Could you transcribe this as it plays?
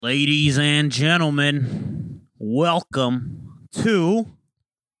Ladies and gentlemen, welcome to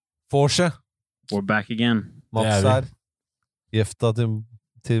Vorset. We're back again. Mats her. Gjefta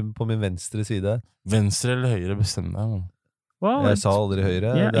på min venstre side. Venstre eller høyre, bestem deg. Well, Jeg sa aldri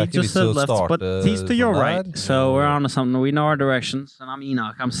høyre. yeah, Det he ikke just vits å said left, starte but he's to your sånn right. der. So we're on to something. We know our directions, and I'm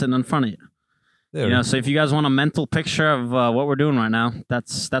Enoch. I'm sitting in front of you. Det You gjør know, du. so if you guys want a mental picture of what we're doing right now,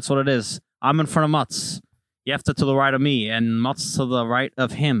 that's what it is. I'm in front of Mats. Yefta to the right of me, and Mats to the right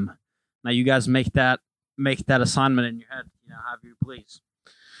of him. Now you guys make that assignment in your head, however you please.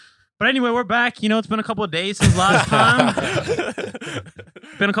 But anyway, we're back. You know, it's been a couple of days since last time.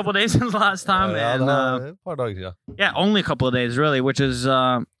 Been a couple of days since last time, Ja, and det er et par dager siden. yeah, only a couple of days really, which is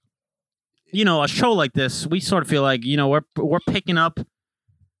a show like this. We sort of feel like we're picking up,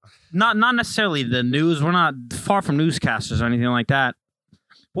 not necessarily the news. We're not far from newscasters or anything like that.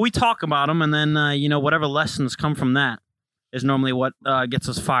 But we talk about them, and then whatever lessons come from that is normally what gets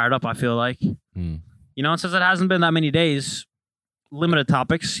us fired up. I feel like, and since it hasn't been that many days, limited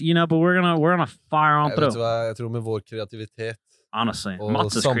topics, but we're gonna fire on Vet through. du hva, jeg tror med vår kreativitet Honestly, og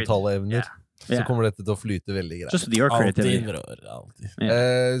Mats is creative. samtaleevner, så Yeah. kommer dette til å flyte veldig greit. Just with your Alltid creativity. rør,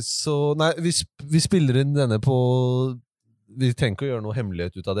 alltid. Så nei, vi spiller inn denne på. Vi trenger ikke å gjøre noe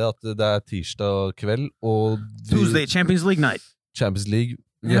hemmelighet ut av det, at det er tirsdag kveld, og Tuesday, Champions League night. Champions League.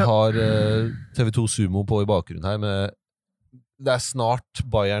 Vi Yep. har TV2 Sumo på i bakgrunnen her, med det er snart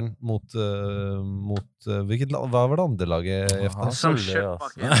Bayern mot hvilket lag? Hva var det andre laget? Efter? Some Sorry, shit ass.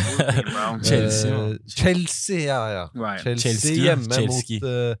 fucking movie, bro. Chelsea, man. Chelsea, ja. Right. Chelsea hjemme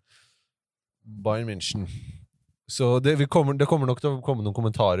mot Bayern München. Så det kommer nok til å komme noen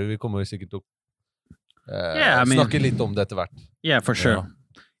kommentarer. Vi kommer sikkert til å snakke litt om det etter hvert. Yeah, for sure. Yeah.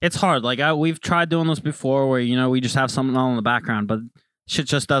 It's hard. Like we've tried doing this before, where we just have something on in the background, but shit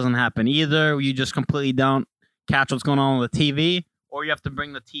just doesn't happen. Either you just completely don't catch what's going on the TV, or you have to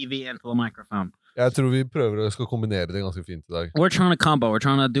bring the TV into the microphone. Jeg tror vi prøver å skal kombinere det ganske fint i dag. We're trying to combo. We're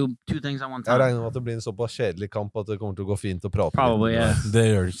trying to do two things at one Jeg time. regner med at det blir en såpass kjedelig kamp at det kommer til å gå fint å prate. Probably, litt. yeah. Det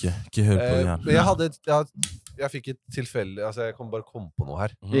gjør det ikke. Ikke hør på det her. Men jeg fikk et tilfelle. Altså, jeg kom bare på noe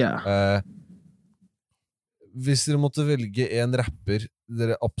her. Yeah. Hvis dere måtte velge en rapper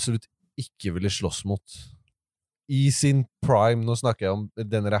dere absolutt ikke ville slåss mot i sin prime, nå snakker jeg om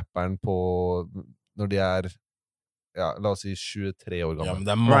den rapperen på når de er, la oss si 23 år Ja, gamle. men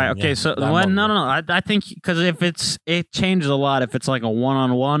det er mange. Right. Okay. So Det er well, mange. no. I think because it changes a lot if it's like a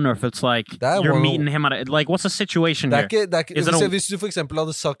one-on-one or if it's like That you're one- meeting him at like what's the situation Det er here? ikke, Is it a- hvis du for eksempel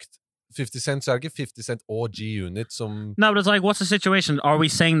hadde sagt 50 Cent, så er det ikke 50 Cent og G-Unit som No, but it's like, what's the situation? Are we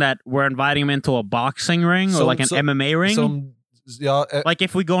saying that we're inviting him into a boxing ring or like an MMA ring? Like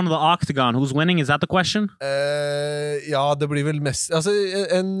if we go into the octagon, who's winning? Is that the question? Ja, det blir vel mest altså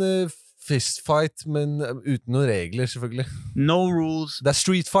en fistfight, men uten noen regler, selvfølgelig. No rules. Det er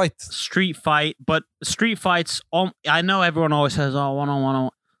street fight. Street fight, but street fights, I know everyone always says, oh, one-on-one,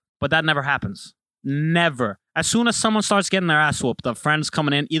 but that never happens. Never. As soon as someone starts getting their ass whooped, the friend's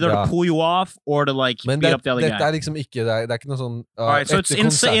coming in either to pull you off or to like Men beat up the other dette guy. er liksom ikke, det er ikke noe sånn Alright, so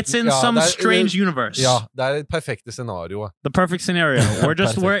it's in some strange universe. Ja, det er et perfekte scenario. The perfect scenario.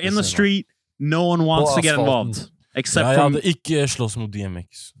 We're in the street, no one wants to get involved. Except Jeg from hadde ikke slåss mot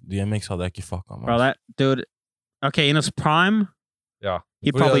DMX. DMX hadde jeg ikke fucka med. bro, that dude. Okay, in his prime, Ja.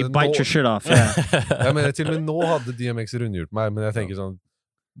 he'd probably bite your shit off. Yeah. Jeg mener, til og med nå hadde DMX rundgjort meg, men jeg tenker sånn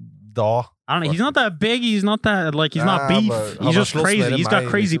da I don't know. He's not that big. He's not that like. He's not beef. He's just crazy. He's got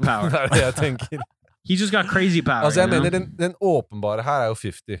crazy power. Det er det jeg tenker. He's just got crazy power. Altså, jeg you know? mener, den åpenbare her er jo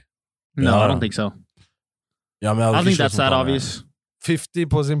 50. No, Ja. I don't think so. Ja, men jeg I hadde don't think ikke that's slåss that mot han, obvious. 50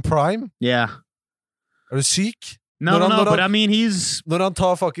 på sin prime? Yeah. Er du syk? No, but I mean, he's. Når han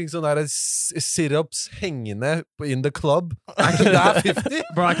tar fucking sånne der sit-ups hengende in the club, er ikke det 50?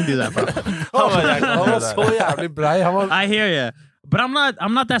 Bro, I can do that, bro. Han var så jævlig brei. I hear you. But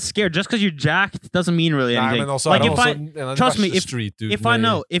I'm not that scared. Just because you're jacked doesn't mean really Nei, anything. men også Like er if han I også en av de trust me, verste street-dudene if I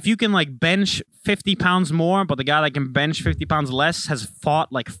know if you can like bench 50 pounds more, but the guy that can bench 50 pounds less has fought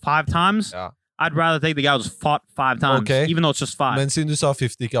like 5 times, Ja. I'd rather take the guy who's fought 5 times, Okay. even though it's just 5. Men siden du sa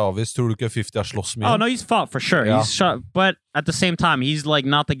 50 ikke avvist, tror du ikke 50 har slåss mye? Oh no, he's fought for sure. Yeah. He's shot, but at the same time, he's like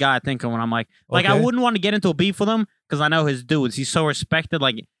not the guy I think of when I'm like I Okay. wouldn't want to get into a beef with him because I know his dudes. He's so respected.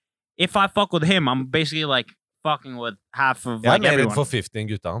 Like if I fuck with him, I'm basically like fucking with half of Jeg er like mer redd everyone. for 50 enn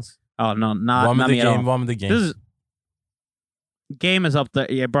gutta hans. Oh no, Hva not med me the at all. game? Hva med the game? This is Game is up there.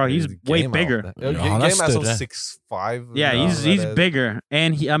 Yeah, bro, he's way Game er bigger. oppe. Ja, Ja, han Game er er sånn større. 6'5". Yeah, Ja, he's det er- bigger,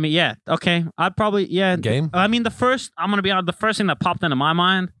 and I mean, yeah, okay. I'd probably Game? I mean, I'm gonna be honest. The first thing that popped into my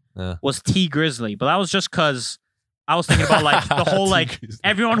mind Yeah. was T Grizzly, but that was just because I was thinking about like the whole like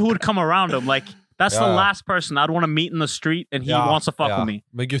everyone who would come around him. Like That's the last person I'd want to meet in the street, and he wants to fuck with me.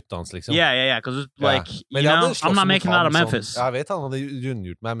 Med gutta hans, liksom. Yeah, because like, Men you know, hadde slåss I'm not mot making it han out of sånn- Memphis. Jeg vet han hadde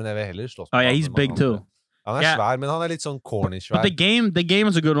rundgjort meg, men jeg vil heller slåss Oh mot yeah, han he's enn big han too. andre. Han Yeah. svær, men han litt sånn corny svær. But the game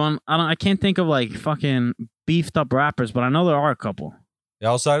is a good one. I can't think of like fucking beefed up rappers, but I know there are a couple.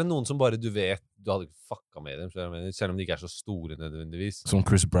 Ja, og så det noen som bare du vet du hadde ikke fucka med dem, selv om de ikke så store nødvendigvis. Som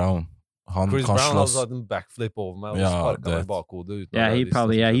Chris Brown. Han Chris kan Brown slåss. hadde hatt en backflip over meg og Ja, sparket meg det- i bakhodet. Uten Yeah, at jeg he visste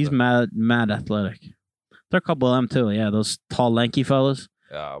probably. at Yeah, han he's skjedde. mad athletic. There are a couple of them too. Yeah, those tall, lanky fellas.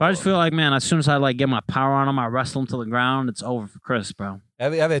 Ja, But I just feel like, man, as soon as I like get my power on him, I wrestle him to the ground. It's over for Chris, bro.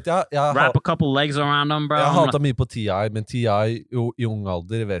 jeg vet, Wrap a couple legs around him, bro. jeg I'm hatet not- mye på TI, men TI jo, i ung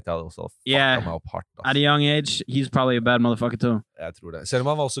alder vet jeg også fucka Yeah. meg opp hardt. At a young age, he's probably a bad motherfucker too. Jeg tror det. Selv om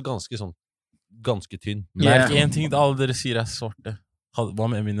han var også ganske tynn. Yeah. Merk en ting alle dere sier svarte. Hva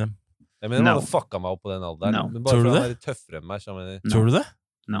med Eminem? Jeg mener, No. han hadde fucka meg opp på den alderen. No. Men bare Tror du fordi han det? er litt tøffere enn meg. Så jeg mener, No. Tror du det?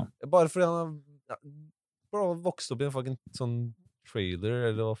 bare fordi han har vokst opp i en fucking sånn trailer,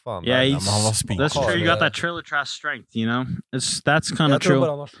 eller hva faen Yeah, det er. men han var spinkel. That's true. You got that trailer trash strength, you know. That's kind Jeg of tror true. bare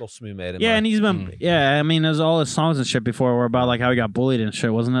han har slåss mye mer enn Yeah, and meg. he's been. Yeah, I mean, there's all his songs and shit before were about like how he got bullied and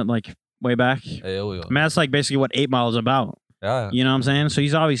shit, wasn't it? Like way back. Jo. I mean, that's like basically what 8 Mile is about. Ja. You know what I'm saying? So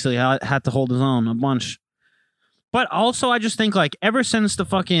he's obviously had to hold his own a bunch. But also, I just think like ever since the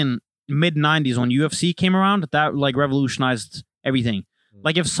fucking mid 90s when UFC came around, that like revolutionized everything.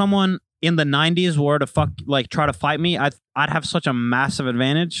 Like if someone in the 90s were to try to fight me, I'd have such a massive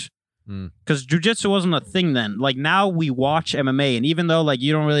advantage. Because jiu-jitsu wasn't a thing then. Like now we watch MMA, and even though like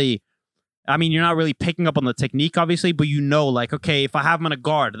you don't really, I mean, you're not really picking up on the technique, obviously, but you know, like, okay, if I have him in a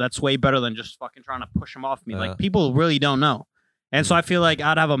guard, that's way better than just fucking trying to push him off me. Like people really don't know. And so I feel like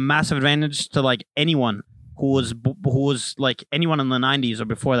I'd have a massive advantage to like anyone who was like anyone in the 90s or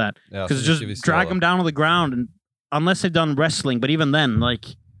before that. Because just drag them down to the ground, and unless they've done wrestling, but even then, like,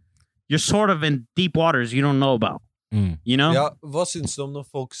 you're sort of in deep waters you don't know about. You know? Ja, hva syns du om når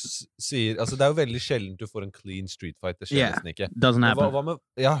folk sier Altså, det er jo veldig sjelden du får en clean street fight. Det skjer nesten ikke. Doesn't happen. Hva med,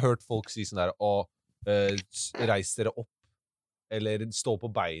 jeg har hørt folk si sånn der reis dere opp, eller stå på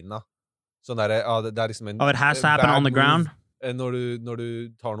beina. Sånn der, det er liksom en It has to happen on the ground? Når du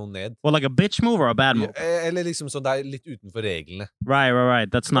tar noen ned. Well, like a bitch move or a bad move? Eller liksom sånn, det er litt utenfor reglene. Right.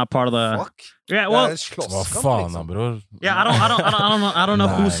 That's not part of the. Fuck. Yeah, well. Hva faen da, bror? Yeah, I don't know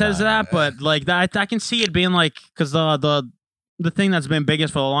who says that, but like that, I can see it being like because the thing that's been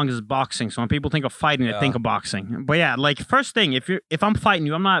biggest for the longest is boxing. So when people think of fighting, they think of boxing. But yeah, like first thing, if I'm fighting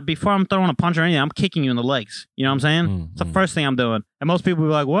you, I'm not before I'm throwing a punch or anything, I'm kicking you in the legs. You know what I'm saying? It's the first thing I'm doing, and most people will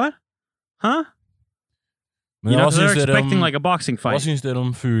be like, "What? Huh?" Men You know, hva 'cause they're syns dere expecting om, like a boxing hva fight. syns dere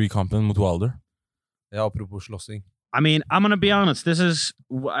om Fury-kampen mot Wilder? Ja, apropos slåssing. I mean, I'm gonna be honest. This is,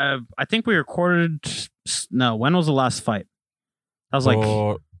 I think we recorded. No, when was the last fight? That was like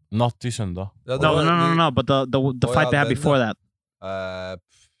På natt til søndag. Ja, no. But the fight they had before that.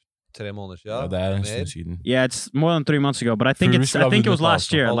 3 måneder Ja, siden. det er en Mer. stund siden. Yeah, it's more than 3 months ago. But I think Fury I think it was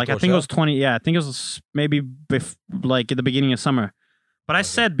last year. Halvt Like I år think it was siden. 20. Yeah, I think it was maybe like at the beginning of summer. But I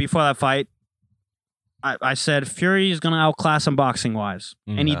said before that fight, I said Fury is gonna outclass him boxing wise,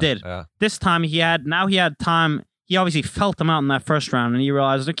 and he did. Ja. This time he had time. He obviously felt him out in that first round, and he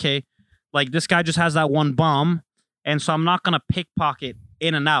realized, okay, like this guy just has that one bomb, and so I'm not gonna pickpocket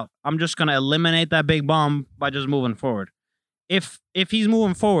in and out. I'm just gonna eliminate that big bomb by just moving forward. If he's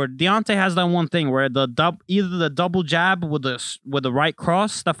moving forward, Deontay has that one thing where either the double jab with the right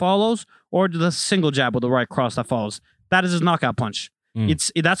cross that follows, or the single jab with the right cross that follows. That is his knockout punch.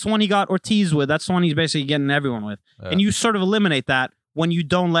 That's the one he got Ortiz with. That's the one he's basically getting everyone with. And you sort of eliminate that when you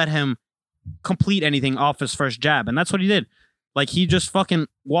don't let him complete anything off his first jab. And that's what he did. Like he just fucking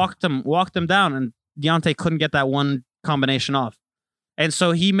walked him down, and Deontay couldn't get that one combination off. And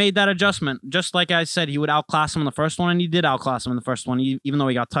so he made that adjustment. Just like I said, he would outclass him in the first one, and he did outclass him in the first one, even though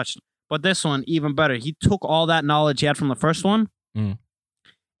he got touched. But this one, even better. He took all that knowledge he had from the first one,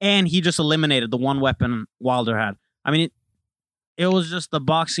 and he just eliminated the one weapon Wilder had. I mean, it was just the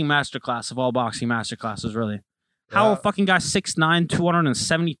boxing masterclass of all boxing masterclasses, really. How a fucking guy 6'9",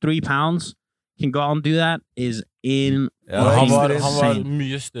 273 pounds can go out and do that is Han var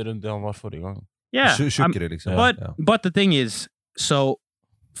mye større enn det han var forrige gang. Yeah. Tjukkere, liksom. But the thing is, so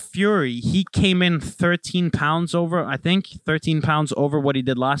Fury, he came in 13 pounds over, I think, 13 pounds over what he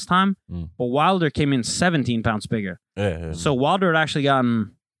did last time. But Wilder came in 17 pounds bigger. Yeah. So Wilder had actually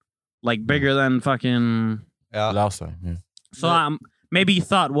gotten like bigger than fucking last time. Yeah. So maybe he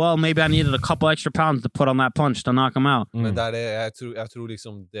thought, well, maybe I needed a couple extra pounds to put on that punch to knock him out. Men det jeg tror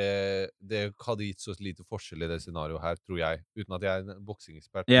liksom det hadde gitt så lite forskjell i det scenarioet her, tror jeg, uten at jeg er en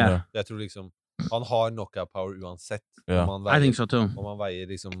boksingekspert. Yeah. Jeg tror liksom Han har knockout power uansett. Ja. I think so too. Om han veier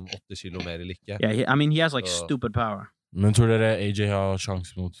liksom 8 kilo mer eller ikke. Yeah, I mean, he has like Så- stupid power. Men tror dere AJ har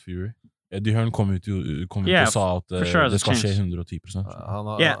sjanse mot Fury? Eddie Hearn kom ut Yeah, og sa at for sure det skal there's a skje chance. 110%. Han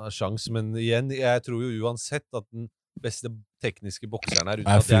har Yeah. sjans, men igjen, jeg tror jo uansett at den beste tekniske bokseren her, uten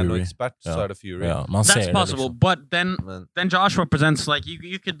Er at jeg er noen Fury. ekspert, så Ja. er det Fury. Ja, man ser That's det, possible, liksom. but Men then Joshua presents like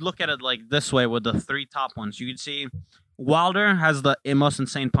you could look at it like this way with the 3 top ones. You could see Wilder has the most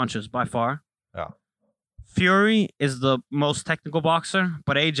insane punches by far. Yeah. Fury is the most technical boxer,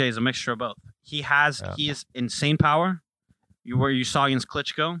 but AJ is a mixture of both. He has insane power. You saw against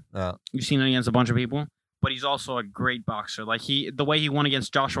Klitschko. Yeah. You've seen it against a bunch of people, but he's also a great boxer. Like the way he won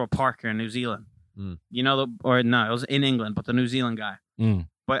against Joshua Parker in New Zealand. You know, it was in England, but the New Zealand guy.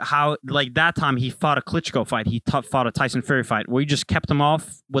 But how, like that time, he fought a Klitschko fight. He fought a Tyson Fury fight where you just kept him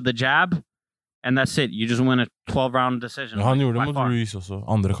off with the jab, and that's it. You just win a 12-round decision. Han gjorde by det mot far. Ruiz også,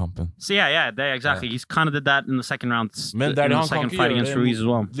 andre kampen. So exactly. He's kind of did that in the second round. Men in det er det, the han kan second ikke fight gjøre against det Ruiz as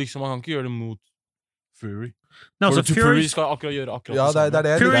well. Liksom, han kan ikke gjøre det mot Fury. No, For so Fury Fury's skal akkurat gjøre akkurat ja, det er det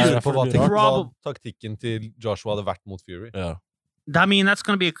jeg Fury's- lurer på hva Prob- taktikken til Joshua hadde vært mot Fury. Ja. I mean, that's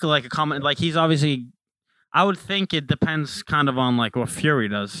going to be like a comment. Like he's obviously, I would think it depends kind of on like what Fury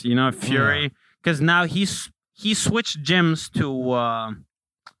does. You know, if Fury, because now he switched gyms to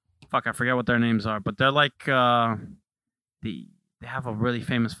fuck, I forget what their names are, but they're like they have a really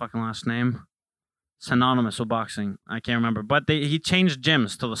famous fucking last name, synonymous with boxing. I can't remember, but he changed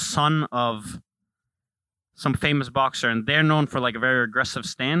gyms to the son of some famous boxer, and they're known for like a very aggressive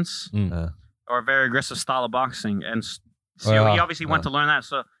stance or a very aggressive style of boxing, and. So he obviously went to learn that.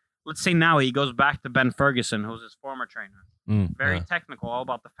 So let's say now he goes back to Ben Ferguson, who's his former trainer. Very technical, all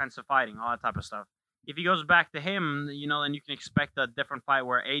about defensive fighting, all that type of stuff. If he goes back to him, you know, then you can expect a different fight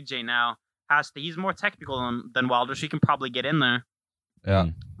where AJ now he's more technical than Wilder, so he can probably get in there. Yeah.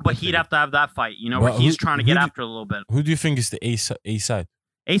 But he'd have to have that fight, you know, where he's trying to get after a little bit. Who do you think is the A side?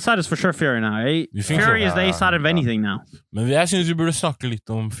 A side is for sure Fury now. You think Fury so? is the A side of anything now. Men jeg synes vi burde snakke litt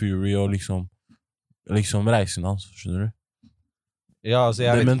om Fury og liksom reisen hans, skjønner du? Ja, altså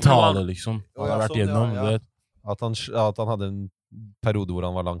jeg det vet mentale, liksom. Han Ja, har vært sånn, gjennom ja. det. At han hadde en periode hvor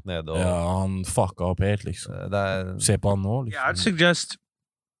han var langt nede. Og, Ja, han fucka opp helt, liksom. Se på han nå, liksom. Yeah, I'd suggest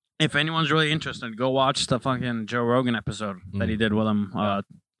if anyone's really interested, go watch the fucking Joe Rogan episode that he did with him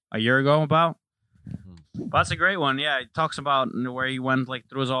a year ago about. But that's a great one. Yeah, he talks about where he went like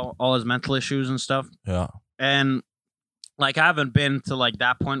through all his mental issues and stuff. Ja. And like I haven't been to like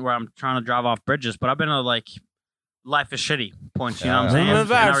that point where I'm trying to drive off bridges, but I've been to like life is shitty points, you know what I'm saying? Men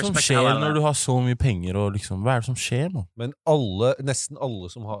hva er And I det som respect the hell skjer out of når that. du har så mye penger, og liksom, hva er det som skjer nå? Men nesten alle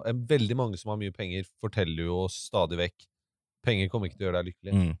som har veldig mange som har mye penger, forteller jo oss stadig vekk penger kommer ikke til å gjøre deg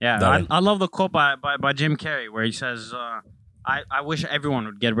lykkelig. Yeah, I love the quote by Jim Carrey where he says, I wish everyone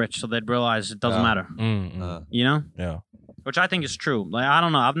would get rich so they'd realize it doesn't matter. You know? Yeah. Which I think is true. Like, I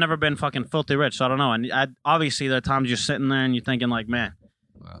don't know. I've never been fucking filthy rich, so I don't know. And obviously there are times you're sitting there and you're thinking like, man,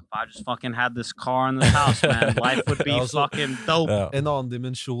 if I just fucking had this car in this house, man, life would be fucking dope. En annen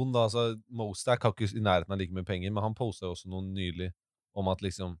dimensjon da, altså Mostak har ikke i nærheten av like mye penger, men han postet jo også noe nylig om at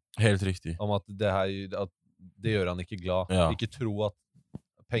liksom Helt riktig. Om at det gjør han ikke glad. Ikke tro at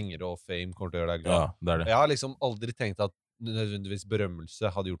penger og fame kommer til å gjøre deg glad. Ja, det er det. Jeg har liksom aldri tenkt at nødvendigvis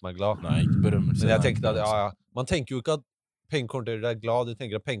berømmelse hadde gjort meg glad. Nei, ikke berømmelse. Men jeg tenkte at man tenker jo ikke at penger kommer til å gjøre deg glad, du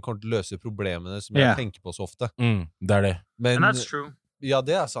tenker at penger kommer til å løse problemene som jeg tenker på så ofte. Det er det. And that's true. Ja,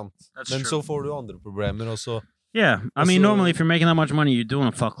 det er sant. That's men true. så får du andre problemer, og så Yeah, I mean, normally if you're making that much money, you're doing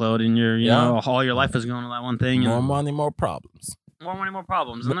a fuckload, and you know, all your life is going to that one thing. More money, more problems. More money, more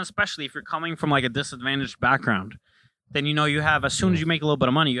problems. And especially if you're coming from like a disadvantaged background, then you know you have, as soon as you make a little bit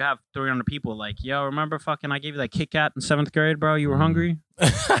of money, you have 300 people like, yo, remember fucking I gave you that Kit Kat in 7th grade, bro? You were hungry?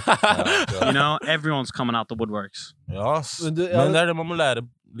 You know, everyone's coming out the woodworks. Ja, men det er det man må lære,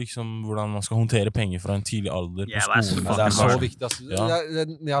 liksom, hvordan man skal håndtere penger fra en tidlig alder på skolen. Det er så viktig. Altså.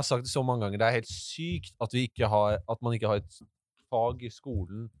 Jeg har sagt det så mange ganger, det er helt sykt at man ikke har et fag i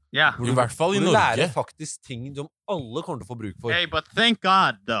skolen. Yeah. I hvert fall i Norge. Norge. Du lærer faktisk ting som alle kommer til å få bruk for. Hey, but thank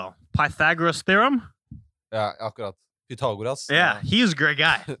God, though. Pythagoras theorem? Ja, akkurat. Pythagoras. Yeah, he was a great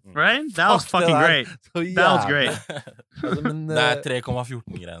guy, right? That was fucking great. That was great. Det er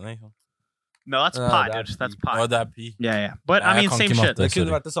 3,14-greiene, ikke sant? No, that's pi, dude. That's pi. Oh, that pi. Yeah. But I mean, same shit. Det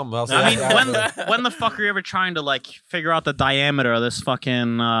kunne vært det samme. Altså, I mean, when the fuck are you ever trying to like figure out the diameter of this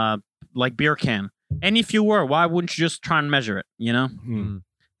fucking like beer can? And if you were, why wouldn't you just try and measure it? You know,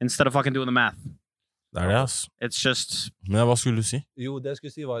 instead of fucking doing the math. Det er det, ass. It's just. Men hva skulle du si? Jo, det jeg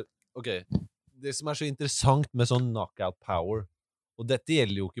skulle si var, ok, det som er så interessant med sånn knockout power, Og dette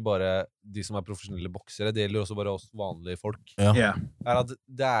gjelder jo ikke bare de som profesjonelle boksere, det gjelder også bare oss vanlige folk. Yeah. Er at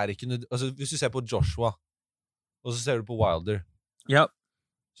det ikke altså, hvis du ser på Joshua, og så ser du på Wilder, Yep.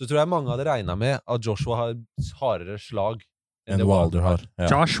 så tror jeg mange hadde regnet med at Joshua har hardere slag enn det Wilder har. Ja.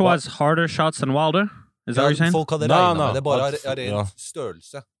 Joshua has harder shots than Wilder? Is that what you're saying? Folk hadde regnet med det, bare av ren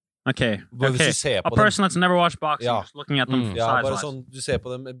størrelse. Okay. Hvis du ser på a person that's never watched boxing, just looking at them ja, bare size-wise. sånn, du ser på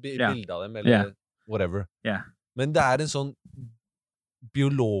dem med bilder av dem, eller whatever. Yeah. Men det en sånn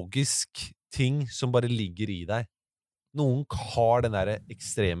biologisk ting som bare ligger i deg. Noen har den der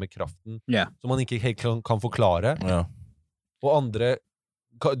ekstreme kraften som man ikke helt kan forklare. Og andre,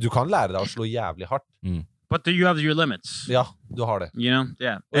 du kan lære deg å slå jævlig hardt. But you have your limits. Ja, du har det. You know?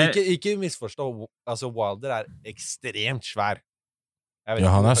 Yeah. Og ikke misforstå, altså Wilder ekstremt svær. Ja,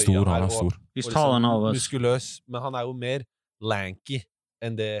 han stor. He's tall and all of us. Muskuløs, men han jo mer lanky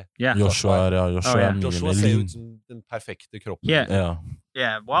enn det Joshua Joshua ser ut som den perfekte kroppen.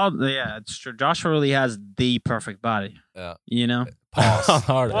 It's true. Joshua really has the perfect body. You know? Pause.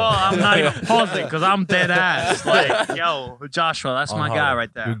 Well, I'm not even pausing because I'm dead ass. Like, yo, Joshua, that's my guy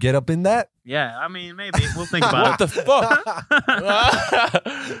right there. You get up in that? Yeah, I mean, maybe. We'll think about it. What the fuck?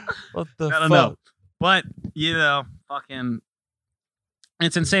 What the fuck? I don't know. But, you know, fucking...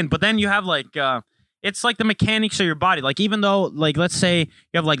 It's insane. But then you have, like... it's like the mechanics of your body. Like, even though, like, let's say you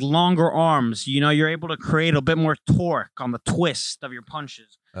have, like, longer arms, you know, you're able to create a bit more torque on the twist of your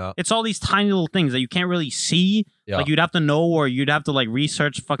punches. It's all these tiny little things that you can't really see. Like, you'd have to know, or you'd have to, like,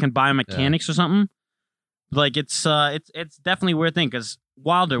 research fucking biomechanics or something. Like, it's definitely a weird thing, because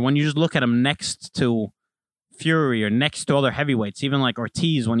Wilder, when you just look at him next to Fury or next to other heavyweights, even, like,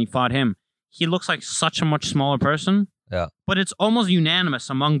 Ortiz when he fought him, he looks like such a much smaller person. But it's almost unanimous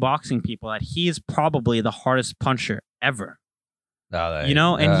among boxing people that he is probably the hardest puncher ever. You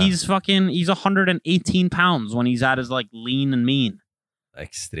know? And he's 118 pounds when he's at his, like, lean and mean.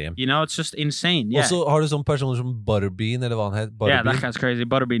 Ekstrem. You know, it's just insane. Og så har du sånne personer som Butterbean, eller hva han het. Yeah, that guy's crazy.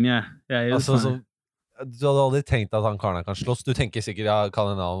 Butterbean, yeah. Altså, du hadde aldri tenkt at han karen kan slåss. Du tenker sikkert, kan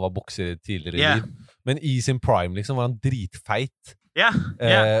han var bokser tidligere i liv. Men i sin prime, liksom, var han dritfeit.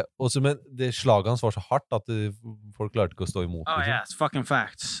 Også, men det slaget hans var så hardt at folk klarte ikke å stå imot. Oh, yeah, it's fucking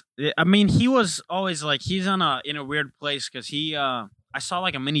facts. I mean, he was always like, he's in a weird place, because I saw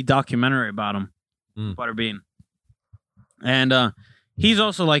like a mini documentary about him, Butterbean. And he's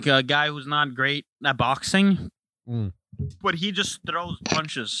also like a guy who's not great at boxing, but he just throws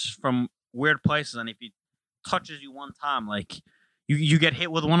punches from weird places, and if he touches you one time, like, you get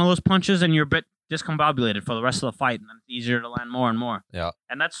hit with one of those punches, and you're a bit discombobulated for the rest of the fight, and then it's easier to land more and more.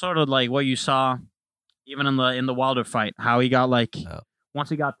 And that's sort of like what you saw even in the Wilder fight, how he got like once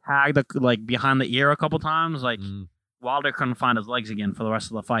he got tagged like behind the ear a couple times, like Wilder couldn't find his legs again for the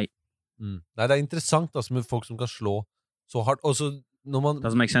rest of the fight. Nei, det interessant altså, med folk som kan slå så hardt. Også når man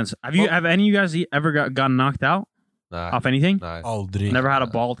doesn't make sense. Have any of you guys ever gotten knocked out off anything? Nei. Aldri. Never had a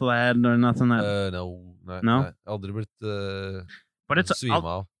ball to the head or nothing? No. Aldri blitt but svima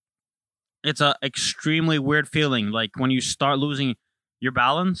av. It's a extremely weird feeling. Like when you start losing your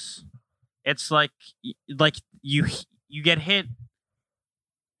balance, it's like you get hit,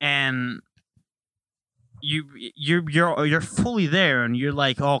 and you're fully there, and you're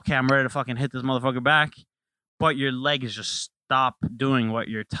like, oh, okay, I'm ready to fucking hit this motherfucker back, but your legs just stop doing what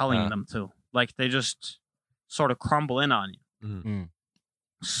you're telling them to. Like they just sort of crumble in on you.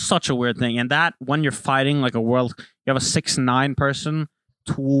 Such a weird thing. And that when you're fighting like you have a 6'9" person.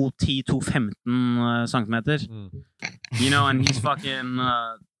 215 centimeter, you know, and he's fucking.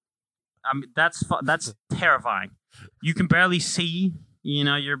 I mean, that's terrifying. You can barely see. You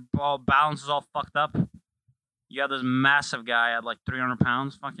know, your balance is all fucked up. You have this massive guy at like 300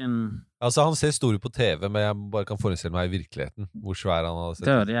 pounds. Fucking. Altså, han ser stor ut på TV, men jeg bare kan forestille meg i virkeligheten hvor svær han hadde sett.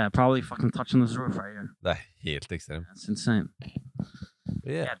 Dude, yeah, probably fucking touching this roof right here. Det helt ekstremt. That's insane.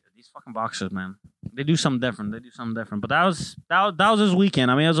 Yeah, dude, these fucking boxers, man. They do something different. But that was his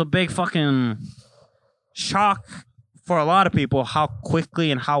weekend. I mean, it was a big fucking shock for a lot of people how quickly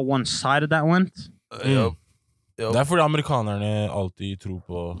and how one-sided that went. Det fordi amerikanerne alltid tror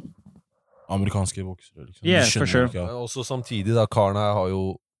på amerikanske boksere. Liksom. Yeah, for sure. Også samtidig, da, Karna har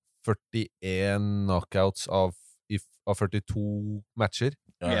jo 41 knockouts av 42 matcher.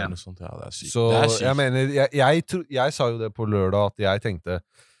 Ja, noe sånt, ja, det sykt. Så jeg mener, jeg sa jo det på lørdag at jeg tenkte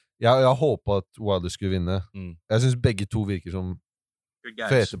jeg håpet at Wilder skulle vinne. Jeg synes begge to virker som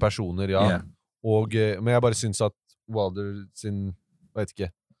fete personer, men jeg bare synes at Wilder sin, vet ikke,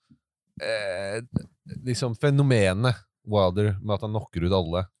 liksom fenomenet Wilder med at han knocker ut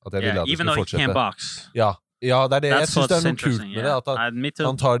alle, at jeg ville at det skulle fortsette. Ja, det det. Jeg synes det noe kult med det, at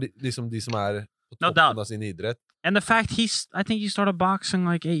han tar liksom de som på toppen av sin idrett, And the fact I think he started boxing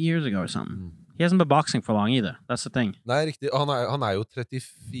like 8 years ago or something. He hasn't been boxing for long either. That's the thing. Nei, riktig. Han jo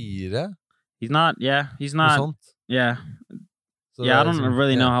 34. He's not. He's Noe not. sånt. Yeah. Så Yeah, I det don't liksom-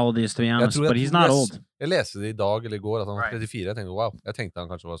 really know ja. how old he is, to be honest, tror but he's not old. Jeg leste det i dag eller i går, at han var Right. 34. Jeg tenkte, wow. Jeg tenkte han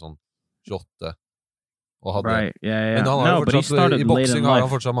kanskje var sånn 28. Og hadde. Right, yeah. Men han har No, jo but he fortsatt, started i late boksing in har han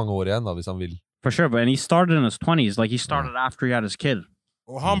life. fortsatt mange år igjen, da, hvis han vil. For sure, but and he started in his 20s. Like, he started after he had his kid.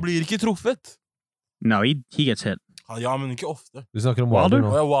 Og han blir ikke truffet. No, he gets hit. Ja, men ikke ofte. Vi snakker om Wilder? Wilder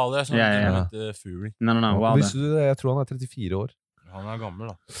nå. Og Wilder er sånn Ja. Fury. No, Ja, Wilder. visste du det? Jeg tror han 34 år. Han gammel,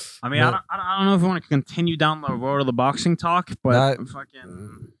 da. I mean, I don't know if we want to continue down the road of the boxing talk, but Nei.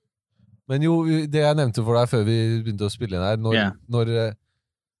 fucking... Men jo, det jeg nevnte for deg før vi begynte å spille inn her, når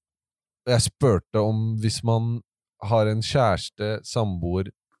jeg spurte om hvis man har en kjæreste,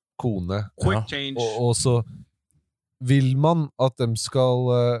 samboer, kone, Quick change. og så vil man at de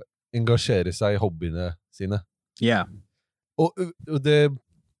skal engasjere seg i hobbyene sine. Yeah. Og det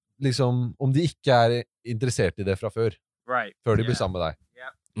liksom, om de ikke interessert i det fra før, Right. før de blir sammen med deg.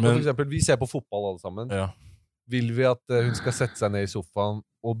 Men, For eksempel, vi ser på fotball alle sammen. ja. Vil vi at hun skal sette seg ned i sofaen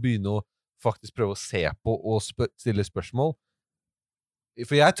og begynne å faktisk prøve å se på og stille spørsmål?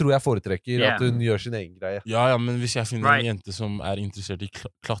 For jeg tror jeg foretrekker at hun gjør sin egen greie. Ja, men hvis jeg finner en jente som interessert i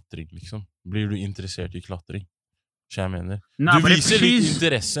klatring, liksom, blir du interessert i klatring? Så jeg mener. No, Du but if viser litt she's...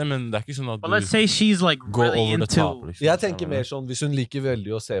 interesse, men det ikke sånn at But let's say she's like går really over the into... top, liksom. Jeg tenker mer sånn, hvis hun liker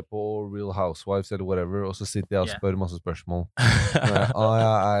veldig å se på Real Housewives eller whatever, og så sitter jeg og spør masse spørsmål.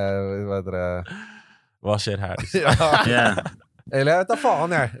 Vet dere... Hva skjer her, liksom? Yeah. Eller jeg vet da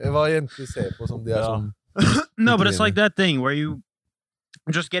faen jeg, hva jenter ser på som de sånn... No, but it's like that thing where you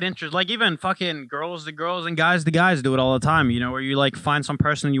just get interested. Like even fucking girls to girls and guys to guys do it all the time, you know, where you like find some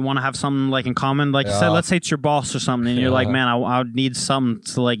person and you want to have something like in common. Like say, let's say it's your boss or something and you're like, man, I would need something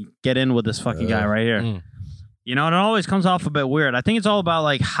to like get in with this fucking guy right here. You know, and it always comes off a bit weird. I think it's all about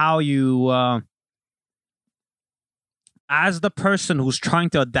like how you, as the person who's trying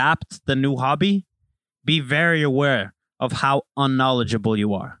to adapt the new hobby, be very aware of how unknowledgeable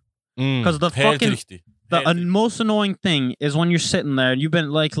you are. Because the fucking... The most annoying thing is when you're sitting there and you've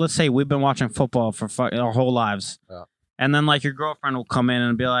been like, let's say we've been watching football for our whole lives. Yeah. And then like your girlfriend will come in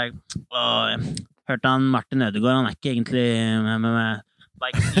and be like, oh, hørte han Martin Ødegaard, han ikke egentlig,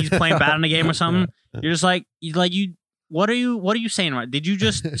 like he's playing bad in the game or something. You're just like what are you saying right? Did you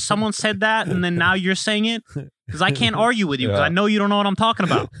just, someone said that and then now you're saying it? Because I can't argue with you because I know you don't know what I'm talking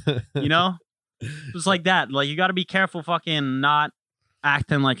about. You know? It's like that. Like you got to be careful fucking not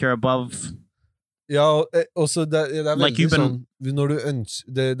acting like you're above... Ja, også det veldig like sånn når du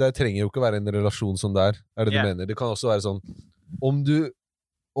ønsker, det trenger jo ikke å være en relasjon som det det du mener. Det kan også være sånn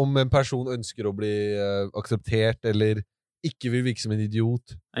om en person ønsker å bli akseptert eller ikke vil virke som en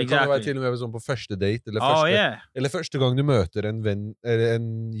idiot. Det kan jo være til og med sånn på første date eller første gang du møter en venn eller en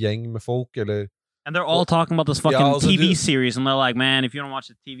gjeng med folk eller and they're all talking about this fucking TV series and they're like, man, if you don't watch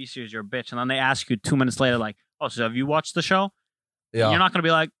the TV series you're a bitch, and then they ask you 2 minutes later like, oh, so have you watched the show? Yeah. You're not going to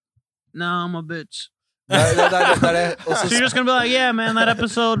be like, no, I'm a bitch. So you're just gonna be like, yeah, man, that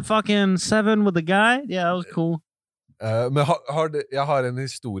episode fucking 7 with the guy, yeah, that was cool. Men jeg har en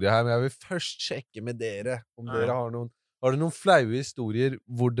historie her, men jeg vil først sjekke med dere om dere har noen flaue historier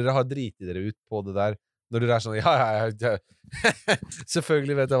hvor dere har dritet dere ut på det der, når dere sånn, ja.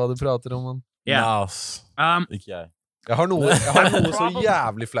 Selvfølgelig vet jeg hva du prater om, man. Yeah. Ikke jeg. Jeg har noe så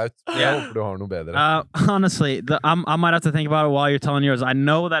jævlig flaut. Jeg håper du har noe bedre. Honestly, I might have to think about it while you're telling yours. I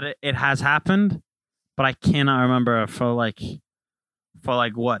know that it has happened, but I cannot remember for like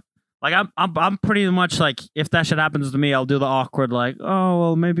what. Like I'm pretty much like, if that shit happens to me, I'll do the awkward like, oh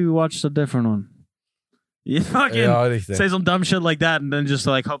well, maybe we watched a different one. You fucking say some dumb shit like that, and then just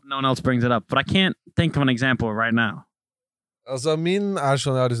like hope no one else brings it up. But I can't think of an example right now. Altså, min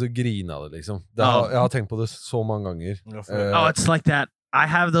sånn, jeg har lyst til å grine av det, liksom. Jeg har tenkt på det så mange ganger. It's like that. I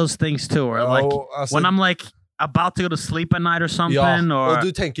have those things too, where like, when I'm like about to go to sleep at night or something, og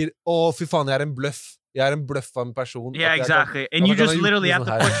du tenker, fy faen, jeg en bløff. Jeg en bløff av en person. Yeah, exactly. And you just literally have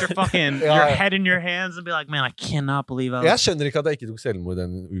to put your fucking your head in your hands and be like, man, I cannot believe I... Jeg skjønner ikke at jeg ikke tok selvmord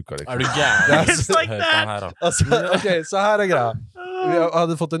den uka, liksom. Er du gæren? It's like that! Altså, ok, så her greia. Jeg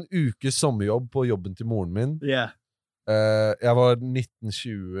hadde fått en ukes sommerjobb på jobben til moren min. Yeah. Jeg var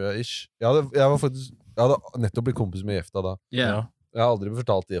 19-20-ish. Jeg hadde nettopp blitt kompis med Jefta da. Yeah. Jeg har aldri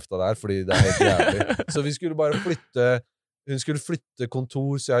fortalt Jefta der, fordi det helt jævlig. Så vi skulle bare hun skulle flytte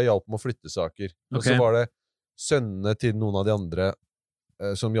kontor, så jeg hjalp med å flytte saker. Og så var det sønnene til noen av de andre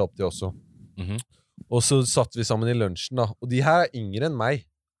som hjalp de også. Og så satt vi sammen i lunsjen da. Og de her yngre enn meg.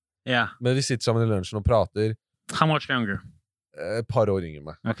 Yeah. Men vi sitter sammen i lunsjen og prater. How much younger? Et par år yngre enn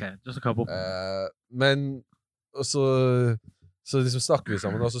meg. Okay, just a couple. Men så liksom snakker vi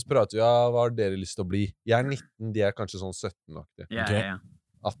sammen, og så prater vi, ja, hva har dere lyst til å bli? Jeg er 19, de er kanskje sånn 17-aktig. Ja, Ok. ja.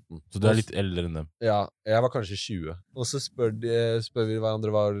 18. Så du er litt eldre enn dem. Ja, jeg var kanskje 20. Og så spør vi hverandre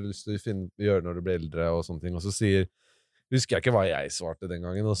hva har du lyst til å gjøre når du blir eldre, og sånne ting. Og så husker jeg ikke hva jeg svarte den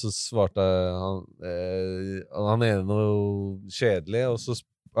gangen, og så svarte han ene noe kjedelig, og så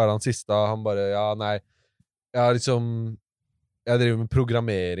var han siste, han bare, ja, nei, jeg driver med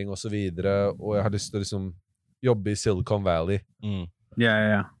programmering og så videre, og jeg har lyst til å liksom jobbe i Silicon Valley.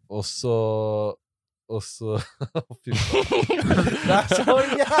 Ja. Og så fy faen. Det er så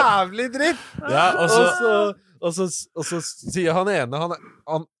jævlig dritt! Ja, og så sier han ene,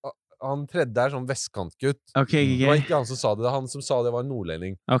 han tredje er sånn vestkantgutt. Okay. Det var ikke han som sa det, han som sa det var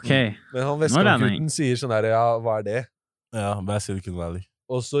nordlending. Okay. Men han vestkantgutten sier sånn der, ja, hva er det? Ja, hva er Silicon Valley?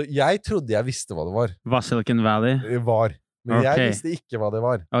 Og så, jeg trodde jeg visste hva det var. Hva Silicon Valley? Det var. Men jeg visste ikke hva det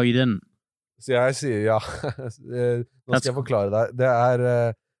var. Oh, you didn't? Så jeg sier ja. Nå skal jeg forklare deg.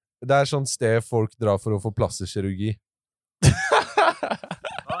 Det er sånn sted folk drar for å få plastisk kirurgi.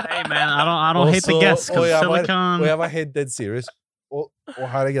 Hey man, I don't hate the guess. Og jeg var helt dead serious. Og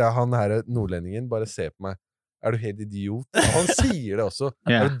her er greia, han her nordlendingen bare ser på meg. Er du helt idiot? Han sier det også.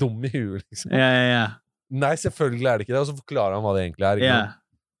 Yeah. Er du dum i huet, liksom? Ja. Nei, selvfølgelig er det ikke det. Og så forklarer han hva det egentlig er. Yeah.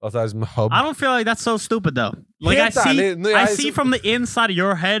 At det er som hub. I don't feel like that's so stupid though. Like I see from the inside of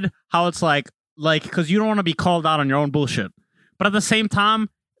your head how it's like because you don't want to be called out on your own bullshit, but at the same time,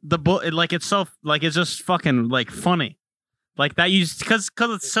 it's so like it's just fucking like funny, like that you because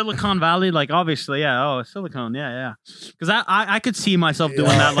it's Silicon Valley, like obviously, yeah, oh Silicon, yeah, because I could see myself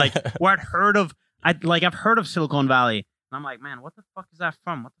doing that, like where I've heard of Silicon Valley, and I'm like, man, what the fuck is that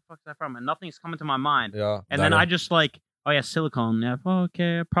from? What the fuck is that from? And nothing's coming to my mind, and then I just like. Oh yeah, Silicon. Yeah,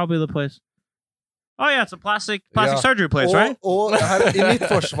 okay, probably the place. Oh yeah, it's a plastic surgery place, right? Og her, i mitt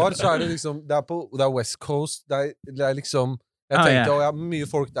forsvar så det liksom det er West Coast. Det er liksom jeg tenkte, mye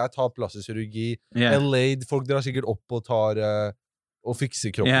folk der tar plastisk kirurgi. LA, folk drar sikkert opp og tar og fikser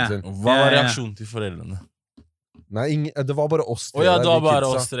kroppen sin. Hva var reaksjonen til foreldrene? Nei, det var bare oss tre. Ja, det var bare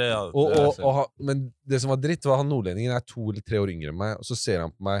oss tre. Men det som var dritt, var han nordlendingen er 2 eller 3 år yngre enn meg, og så ser han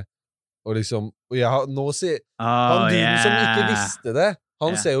på meg. Og liksom, og jeg har nå han dyren som ikke visste det,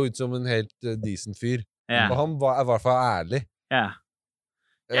 han ser jo ut som en helt decent fyr. Og han var i hvert fall ærlig. Yeah,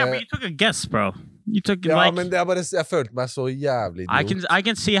 but you took a guess, bro. You took men det bare, jeg følte meg så jævlig idiot. I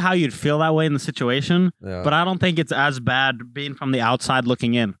can see how you'd feel that way in the situation, but I don't think it's as bad being from the outside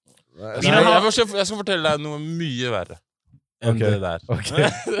looking in. Jeg skal fortelle deg noe mye verre enn det der.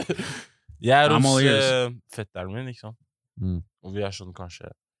 Jeg er hos fetteren min, ikke sant? Og vi er sånn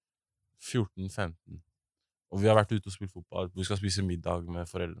kanskje 14-15. Og vi har vært ute og spilt fotball. Vi skal spise middag med